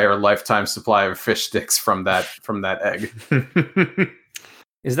entire lifetime supply of fish sticks from that egg.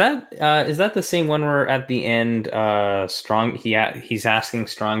 Is that the same one where at the end he's asking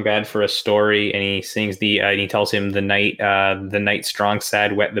Strong Bad for a story and he sings and he tells him the night strong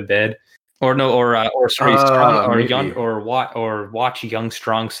sad wet the bed, or no, or sorry, strong or watch young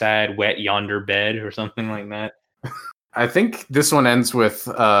strong sad wet yonder bed or something like that. I think this one ends with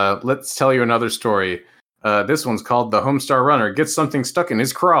let's tell you another story. This one's called The Homestar Runner Gets Something Stuck in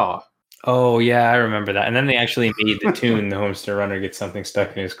His Craw. Oh, yeah, I remember that. And then they actually made the tune, The Homestar Runner Gets Something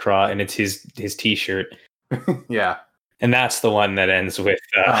Stuck in His Craw, and it's his T-shirt. Yeah. And that's the one that ends with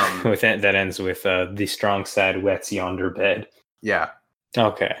the strong sad wets yonder bed. Yeah.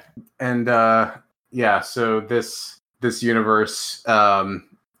 Okay. And so this universe, I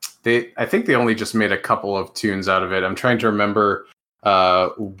think they only just made a couple of tunes out of it. I'm trying to remember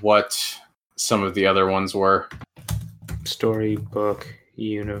what some of the other ones were. Storybook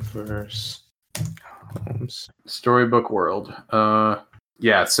Universe. Storybook World.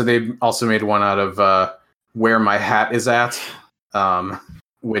 So they also made one out of Where My Hat Is At,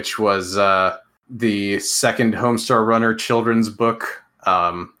 which was the second Homestar Runner children's book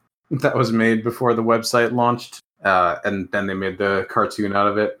that was made before the website launched. And then they made the cartoon out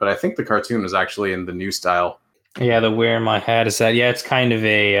of it. But I think the cartoon was actually in the new style. Yeah, the Where My Hat Is At. Yeah, it's kind of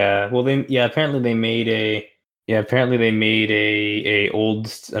a apparently they made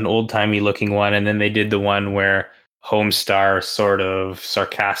an old-timey looking one, and then they did the one where Homestar sort of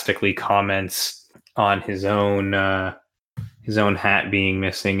sarcastically comments on his own hat being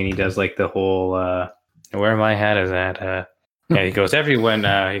missing, and he does like the whole where my hat is at. Yeah, he goes, everyone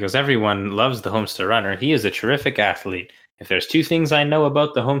loves the Homestar Runner. He is a terrific athlete. If there's two things I know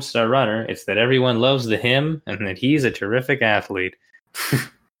about the Homestar Runner, it's that everyone loves the him and that he's a terrific athlete.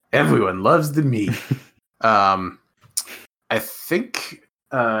 Everyone loves the me. I think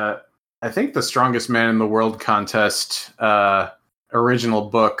the Strongest Man in the World contest original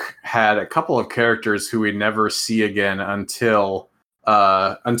book had a couple of characters who we never see again until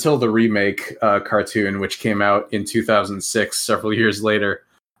the remake cartoon, which came out in 2006, several years later,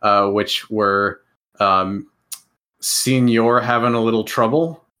 which were Senior Having a Little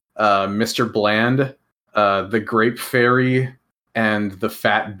Trouble, Mr. Bland, the Grape Fairy, and the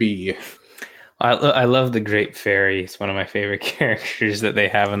Fat Bee. I love the Grape Fairy. It's one of my favorite characters that they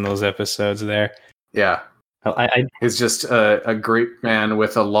have in those episodes there. Yeah. It's just a grape man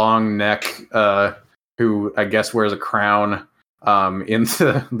with a long neck who I guess wears a crown. In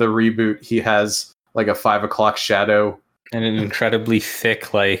the reboot, he has like a 5 o'clock shadow. And an incredibly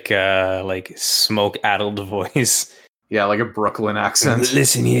thick, like smoke-addled voice. Yeah, like a Brooklyn accent.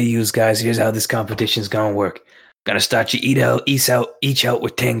 Listen here, you guys. Here's how this competition's gonna work. Gonna start you each out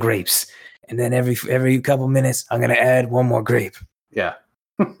with 10 grapes. And then every couple minutes, I'm gonna add one more grape. Yeah.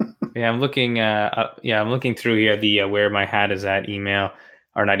 Yeah, I'm looking through here the Where My Hat Is At email,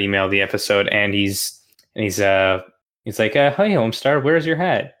 or not email, the episode, and he's like, "Hey Homestar, where's your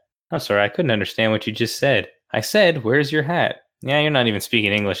hat?" I'm sorry, I couldn't understand what you just said. I said, "Where's your hat?" Yeah, you're not even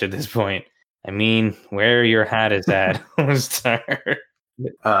speaking English at this point. I mean, where your hat is at, Homestar.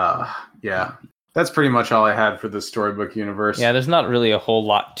 Yeah. That's pretty much all I had for the storybook universe. Yeah, there's not really a whole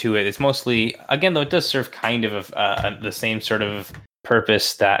lot to it. It's mostly, again, though, it does serve kind of the same sort of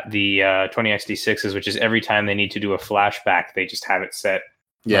purpose that the 20XD6 is, which is every time they need to do a flashback, they just have it set.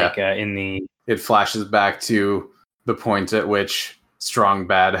 Yeah. Like, it flashes back to the point at which Strong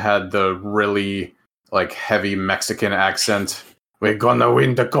Bad had the really like heavy Mexican accent. We're gonna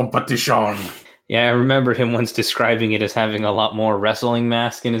win the competition. Yeah, I remember him once describing it as having a lot more wrestling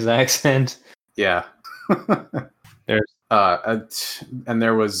mask in his accent. Yeah. There's and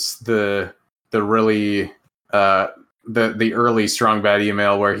there was the really the early Strong Bad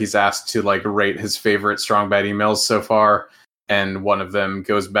email where he's asked to like rate his favorite Strong Bad emails so far, and one of them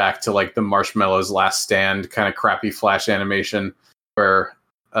goes back to like the Marshmallows Last Stand kind of crappy Flash animation where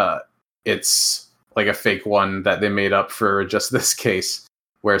it's like a fake one that they made up for just this case,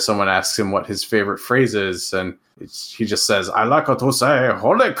 where someone asks him what his favorite phrase is, and he just says, "I like to say,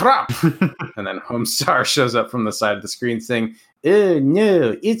 holy crap!" And then Homestar shows up from the side of the screen saying, "Oh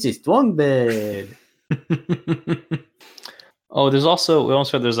no, it's a Strong Bad." Oh, there's a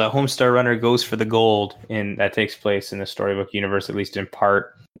Homestar Runner Goes for the Gold that takes place in the Storybook universe, at least in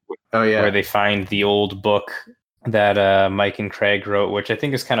part. Oh yeah, where they find the old book that Mike and Craig wrote, which I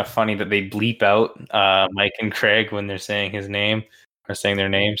think is kind of funny that they bleep out Mike and Craig when they're saying his name or saying their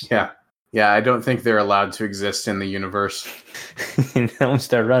names. Yeah, I don't think they're allowed to exist in the universe.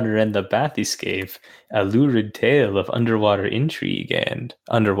 Homestar Runner and the Bathyscape, a lurid tale of underwater intrigue and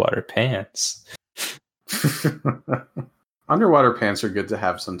underwater pants. Underwater pants are good to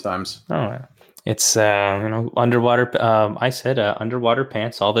have sometimes. Oh, it's underwater. I said underwater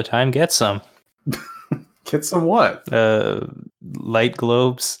pants all the time. Get some. Get some what? Light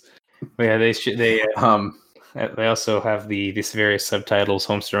globes. But yeah, they also have these various subtitles.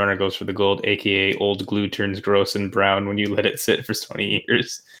 Homestar Runner Goes for the Gold, aka Old Glue Turns Gross and Brown when you let it sit for 20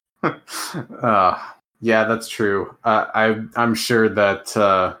 years. Yeah, that's true. I'm sure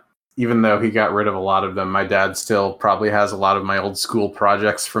that even though he got rid of a lot of them, my dad still probably has a lot of my old school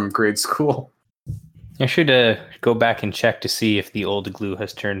projects from grade school. I should go back and check to see if the old glue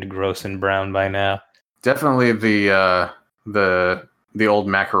has turned gross and brown by now. Definitely the old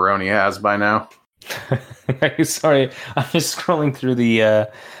macaroni has by now. Sorry, I'm just scrolling through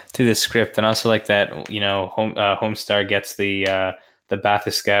the script, and also like that, Homestar gets the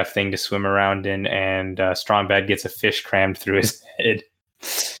bathyscaphe thing to swim around in, and Strong Bad gets a fish crammed through his head.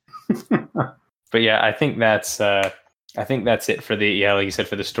 But yeah, I think that's it for like you said,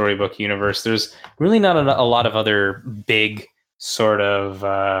 for the Storybook universe. There's really not a lot of other big sort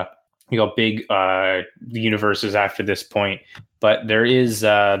of big universes after this point. But there's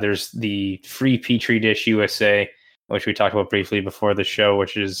the Free Petri Dish USA, which we talked about briefly before the show,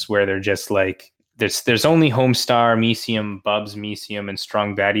 which is where they're just like there's only Homestar, Mesium, Bubs, Mesium, and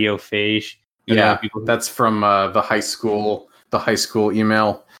Strong Badiophage. Yeah, that's from the high school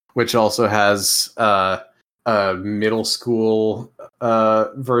email, which also has middle school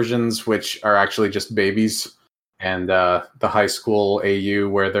versions, which are actually just babies, and the high school AU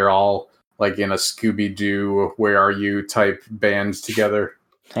where they're all like in a Scooby-Doo "Where Are You" type band together.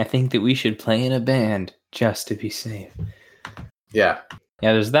 I think that we should play in a band just to be safe. Yeah,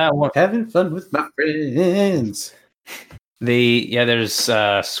 there's that one. Having fun with my friends. There's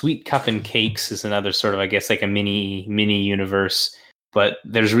Sweet Cup and Cakes is another sort of, I guess, like a mini universe. But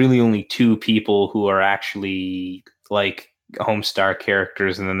there's really only two people who are actually like Homestar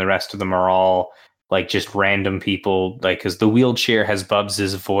characters, and then the rest of them are all like just random people. Like, because the wheelchair has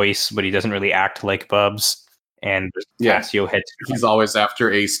Bubs' voice, but he doesn't really act like Bubs. And Cassio he's always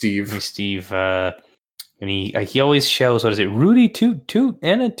after Steve. Steve, and he always shows, what is it, Rudy Toot Toot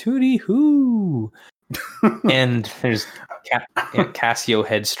and a Tootie Hoo. And there's Cassio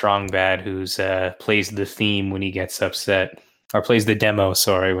Headstrong Bad, who's plays the theme when he gets upset. Or plays the demo,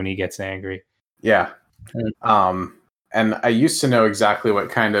 when he gets angry. Yeah. And I used to know exactly what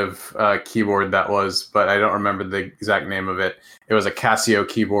kind of keyboard that was, but I don't remember the exact name of it. It was a Casio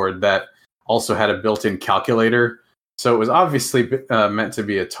keyboard that also had a built-in calculator. So it was obviously meant to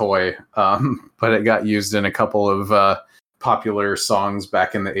be a toy, but it got used in a couple of popular songs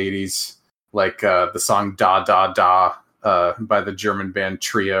back in the 80s, like the song Da Da Da by the German band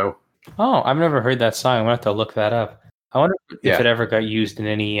Trio. Oh, I've never heard that song. I'm going to have to look that up. I wonder if it ever got used in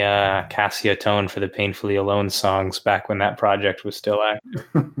any Cassia tone for the Painfully Alone songs back when that project was still active.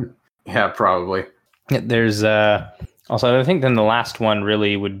 Yeah, probably. There's also, I think then the last one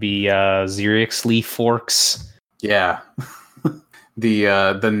really would be Xerix Leaf Forks. Yeah. the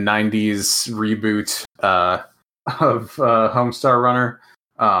 90s reboot of Homestar Runner,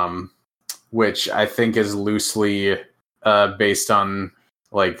 which I think is loosely based on,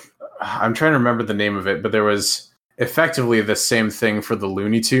 like, I'm trying to remember the name of it, but there was effectively the same thing for the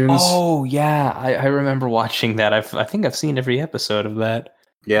Looney Tunes. Oh yeah, I remember watching that. I think I've seen every episode of that.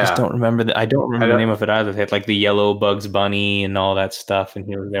 Yeah, I just don't remember the name of it either. They had like the yellow Bugs Bunny and all that stuff, and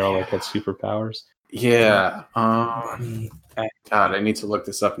they all like had superpowers. Yeah. God, I need to look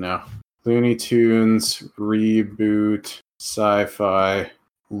this up now. Looney Tunes reboot sci-fi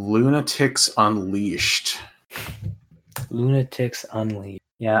Lunatics Unleashed. Lunatics Unleashed.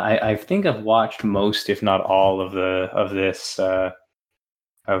 Yeah, I think I've watched most, if not all, of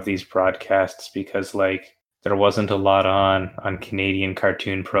these broadcasts, because like there wasn't a lot on Canadian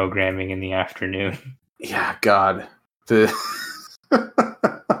cartoon programming in the afternoon. Yeah, God. The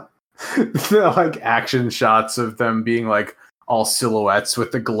the like action shots of them being like all silhouettes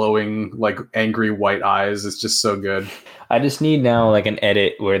with the glowing like angry white eyes. It's just so good. I just need now like an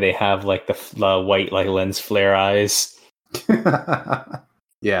edit where they have like the white like lens flare eyes.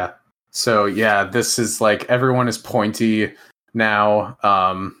 Yeah. So yeah, this is like everyone is pointy now.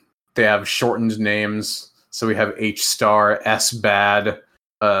 They have shortened names. So we have H Star, S Bad,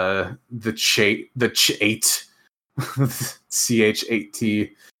 the Chate,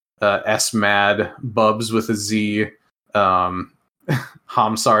 CH8T, S Mad, Bubs with a Z.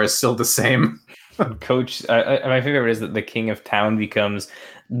 Hamsar is still the same. Coach, my favorite is that the King of Town becomes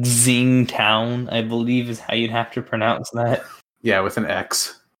Zing Town, I believe is how you'd have to pronounce that. Yeah, with an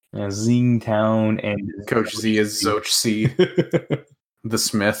X. Zing Town and Coach Z is Zoch C, the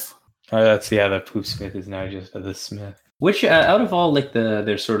Smith. The Pooh Smith is now just the Smith. Which out of all like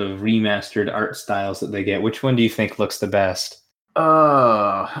their sort of remastered art styles that they get, which one do you think looks the best?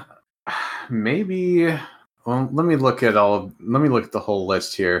 Maybe. Well, let me look at the whole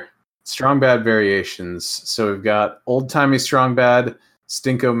list here. Strong Bad variations. So we've got Old Timey Strong Bad,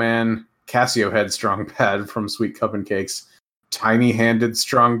 Stinko Man, Cassio Head Strong Bad from Sweet Cup and Cakes, Tiny Handed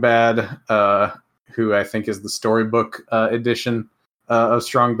Strong Bad, who I think is the storybook edition of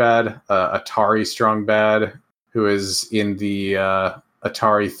Strong Bad, Atari Strong Bad, who is in the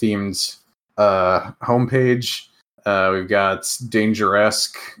Atari themed homepage. We've got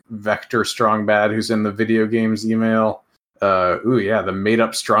Dangeresque, Vector Strong Bad, who's in the video games email. The made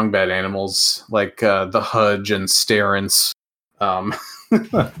up Strong Bad animals like the Hudge and Starence.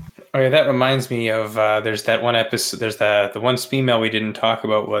 Oh yeah, that reminds me of there's that one episode. There's the one email we didn't talk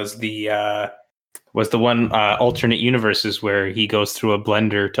about was the one alternate universes where he goes through a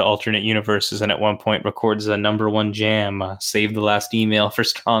blender to alternate universes and at one point records a #1 jam. Save the last email for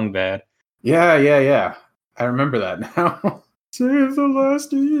Strong Bad. Yeah. I remember that now. Save the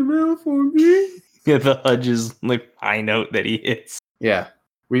last email for me. Yeah, the Hudge's like high note that he hits. Yeah,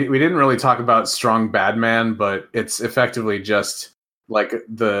 we didn't really talk about Strong Bad Man, but it's effectively just like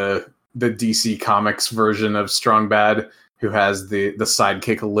the DC Comics version of Strong Bad, who has the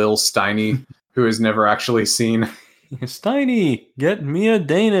sidekick Lil Steiny, who is never actually seen. Steiny, get me a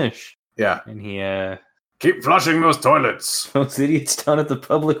Danish. Yeah, and he keep flushing those toilets. Those idiots down at the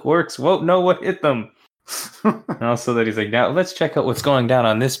Public Works won't know what hit them. And also that he's like, now let's check out what's going down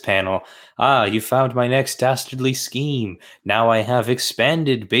on this panel. You found my next dastardly scheme. Now I have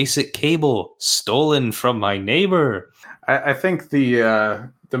expanded basic cable stolen from my neighbor. I think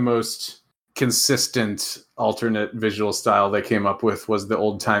the most consistent alternate visual style they came up with was the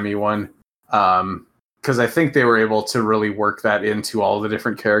old-timey one. Because I think they were able to really work that into all the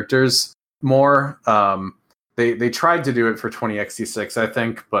different characters more. They tried to do it for 20XT6, I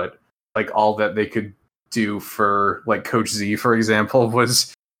think, but like all that they could do for like Coach Z, for example,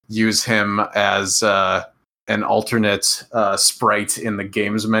 was use him as an alternate sprite in the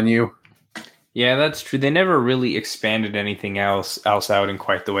games menu. Yeah, that's true. They never really expanded anything else out in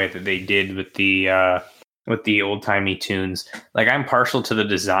quite the way that they did with the old timey tunes. Like I'm partial to the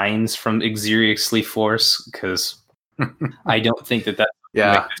designs from Exeriously Force because I don't think that.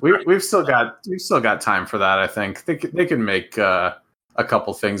 Yeah, we've still got time for that. I think they can make a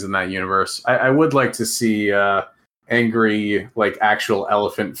couple things in that universe. I would like to see angry, like actual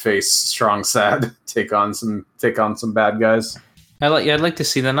elephant face Strong Sad take on some bad guys. I'd like to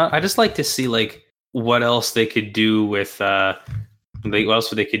see that. I just like to see like what else they could do with what else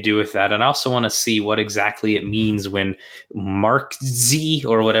they could do with that, and I also want to see what exactly it means when Mark Z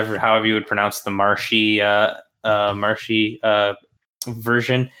or whatever, however you would pronounce the Marshy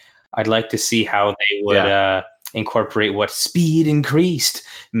version. I'd like to see how they would incorporate what speed increased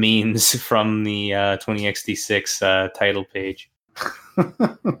means from the 20XT6 title page.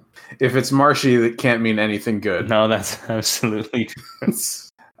 If it's marshy, that can't mean anything good. No, that's absolutely true.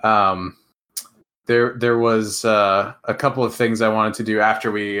 There was a couple of things I wanted to do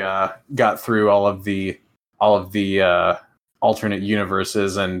after we got through all of the alternate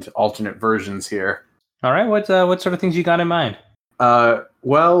universes and alternate versions here. All right, what sort of things you got in mind?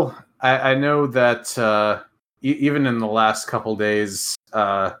 Well, I know that even in the last couple days,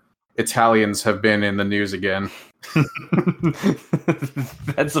 Italians have been in the news again.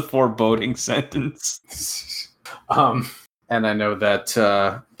 That's a foreboding sentence. And I know that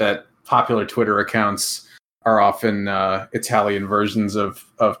that popular Twitter accounts are often Italian versions of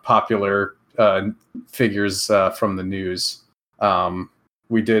popular figures from the news.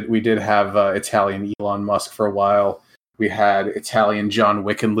 We did have Italian Elon Musk for a while. We had Italian John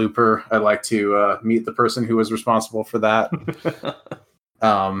Wickenlooper. I'd like to meet the person who was responsible for that.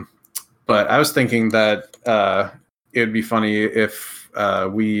 But I was thinking that it'd be funny if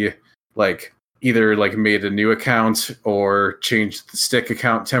we like either like made a new account or changed the Stick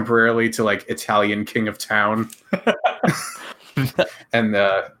account temporarily to like Italian King of Town, and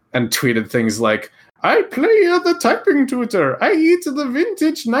tweeted things like, "I play the typing tutor. I eat the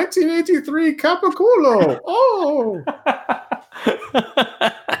vintage 1983 Capiculo. Oh."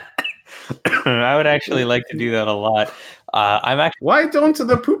 I would actually like to do that a lot. Why don't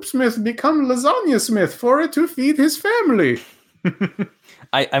the Poopsmith become Lasagna Smith for it to feed his family?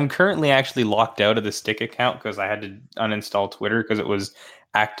 I'm currently actually locked out of the Stick account because I had to uninstall Twitter because it was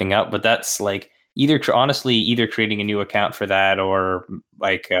acting up. But that's like either creating a new account for that or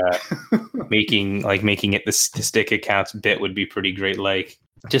like making it the Stick account's bit would be pretty great. Like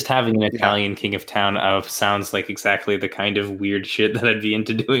just having an Italian King of Town sounds like exactly the kind of weird shit that I'd be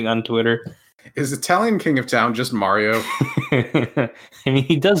into doing on Twitter. Is Italian King of Town just Mario? I mean,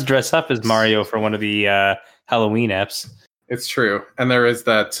 he does dress up as Mario for one of the Halloween eps. It's true. And there is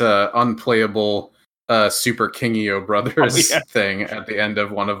that unplayable Super Kingio Brothers thing at the end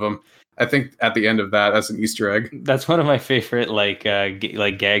of one of them. I think at the end of that as an Easter egg. That's one of my favorite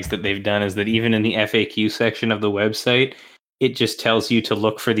gags that they've done is that even in the FAQ section of the website, it just tells you to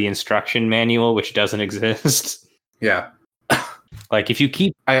look for the instruction manual, which doesn't exist. Yeah. Like if you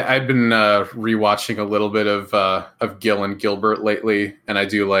keep, I've been rewatching a little bit of Gil and Gilbert lately, and I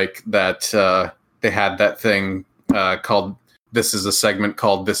do like that they had that thing called "This is a segment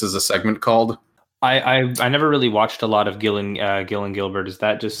called." This is a segment called. I never really watched a lot of Gil and Gilbert. Is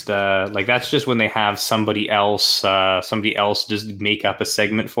that just that's just when they have somebody else just make up a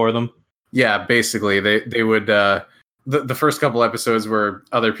segment for them? Yeah, basically they would the first couple episodes where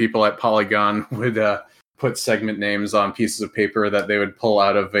other people at Polygon would put segment names on pieces of paper that they would pull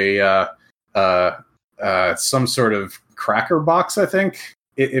out of a some sort of cracker box. I think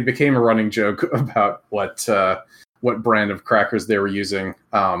it became a running joke about what brand of crackers they were using.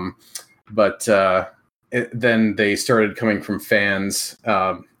 But then they started coming from fans,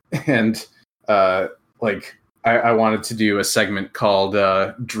 and I wanted to do a segment called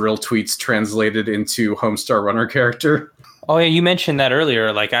 "Drill Tweets Translated into Homestar Runner Character." Oh yeah, you mentioned that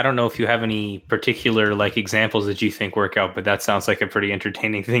earlier. Like, I don't know if you have any particular like examples that you think work out, but that sounds like a pretty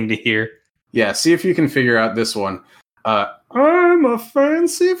entertaining thing to hear. Yeah, see if you can figure out this one. I'm a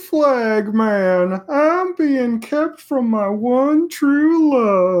fancy flag man. I'm being kept from my one true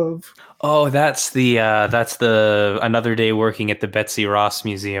love. Oh, that's the Another Day Working at the Betsy Ross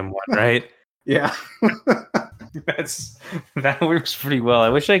Museum one, right? Yeah. That works pretty well. I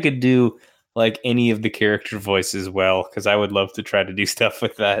wish I could do like any of the character voices well, because I would love to try to do stuff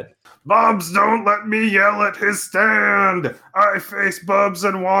with that. Bubs don't let me yell at his stand. I face Bubs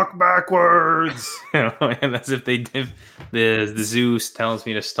and walk backwards. And as if they did. The zoo tells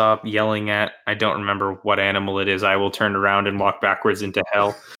me to stop yelling at, I don't remember what animal it is. I will turn around and walk backwards into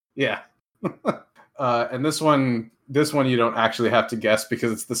hell. Yeah. And this one you don't actually have to guess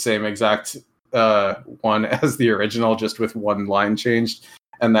because it's the same exact one as the original, just with one line changed.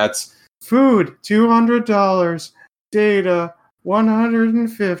 And that's food, $200, data,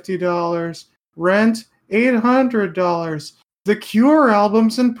 $150, rent, $800, The Cure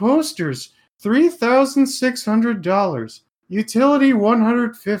albums and posters, $3,600, utility,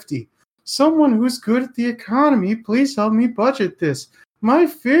 $150. Someone who's good at the economy, please help me budget this. My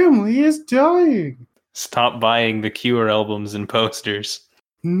family is dying. Stop buying The Cure albums and posters.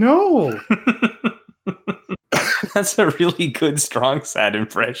 No. That's a really good strong sad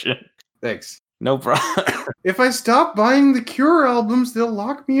impression. Thanks. No problem. If I stop buying the Cure albums, they'll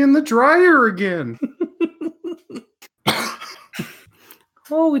lock me in the dryer again.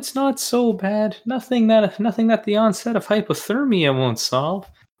 Oh, it's not so bad. Nothing that the onset of hypothermia won't solve.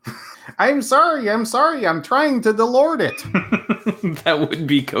 I'm sorry. I'm trying to delord it. That would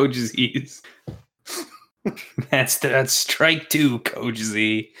be Coach Z's. That's strike two, Coach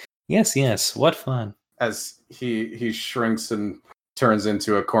Z. Yes. What fun. As he shrinks and turns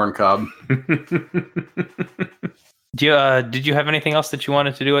into a corn cob. Did you have anything else that you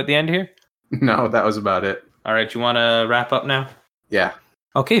wanted to do at the end here? No, that was about it. All right, you want to wrap up now? Yeah.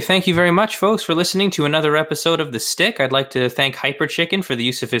 Okay, thank you very much, folks, for listening to another episode of The Stick. I'd like to thank Hyper Chicken for the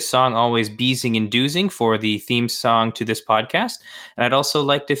use of his song Always Beezing and Doozing for the theme song to this podcast. And I'd also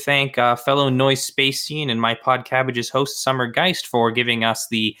like to thank fellow Noise Space Scene and my Podcabbage's host, Summer Geist, for giving us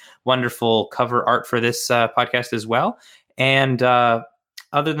the wonderful cover art for this podcast as well. And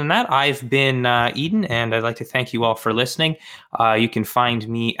other than that, I've been Eden, and I'd like to thank you all for listening. You can find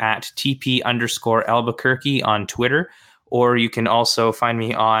me at TP_Albuquerque on Twitter, or you can also find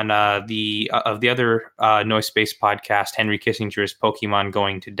me on the other Noise-based podcast, Henry Kissinger's Pokemon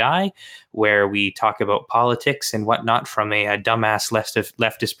Going to Die, where we talk about politics and whatnot from a dumbass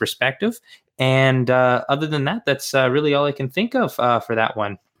leftist perspective. And other than that, that's really all I can think of for that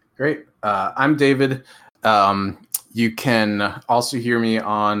one. Great. I'm David. You can also hear me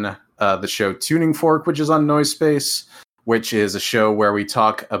on the show Tuning Fork, which is on Noise Space, which is a show where we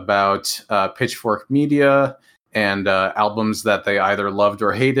talk about Pitchfork Media and albums that they either loved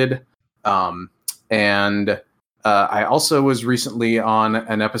or hated. And I also was recently on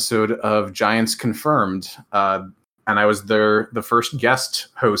an episode of Giants Confirmed, and I was the first guest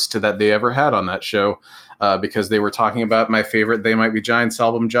host that they ever had on that show, because they were talking about my favorite They Might Be Giants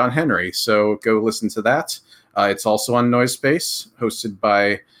album, John Henry. So go listen to that. It's also on Noise Space, hosted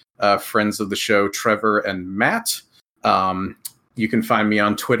by friends of the show, Trevor and Matt. You can find me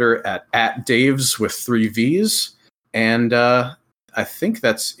on Twitter at Daves with 3 V's. And I think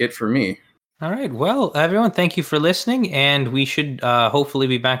that's it for me. All right. Well, everyone, thank you for listening. And we should hopefully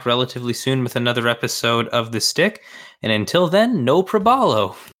be back relatively soon with another episode of The Stick. And until then, no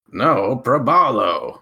probalo. No probalo.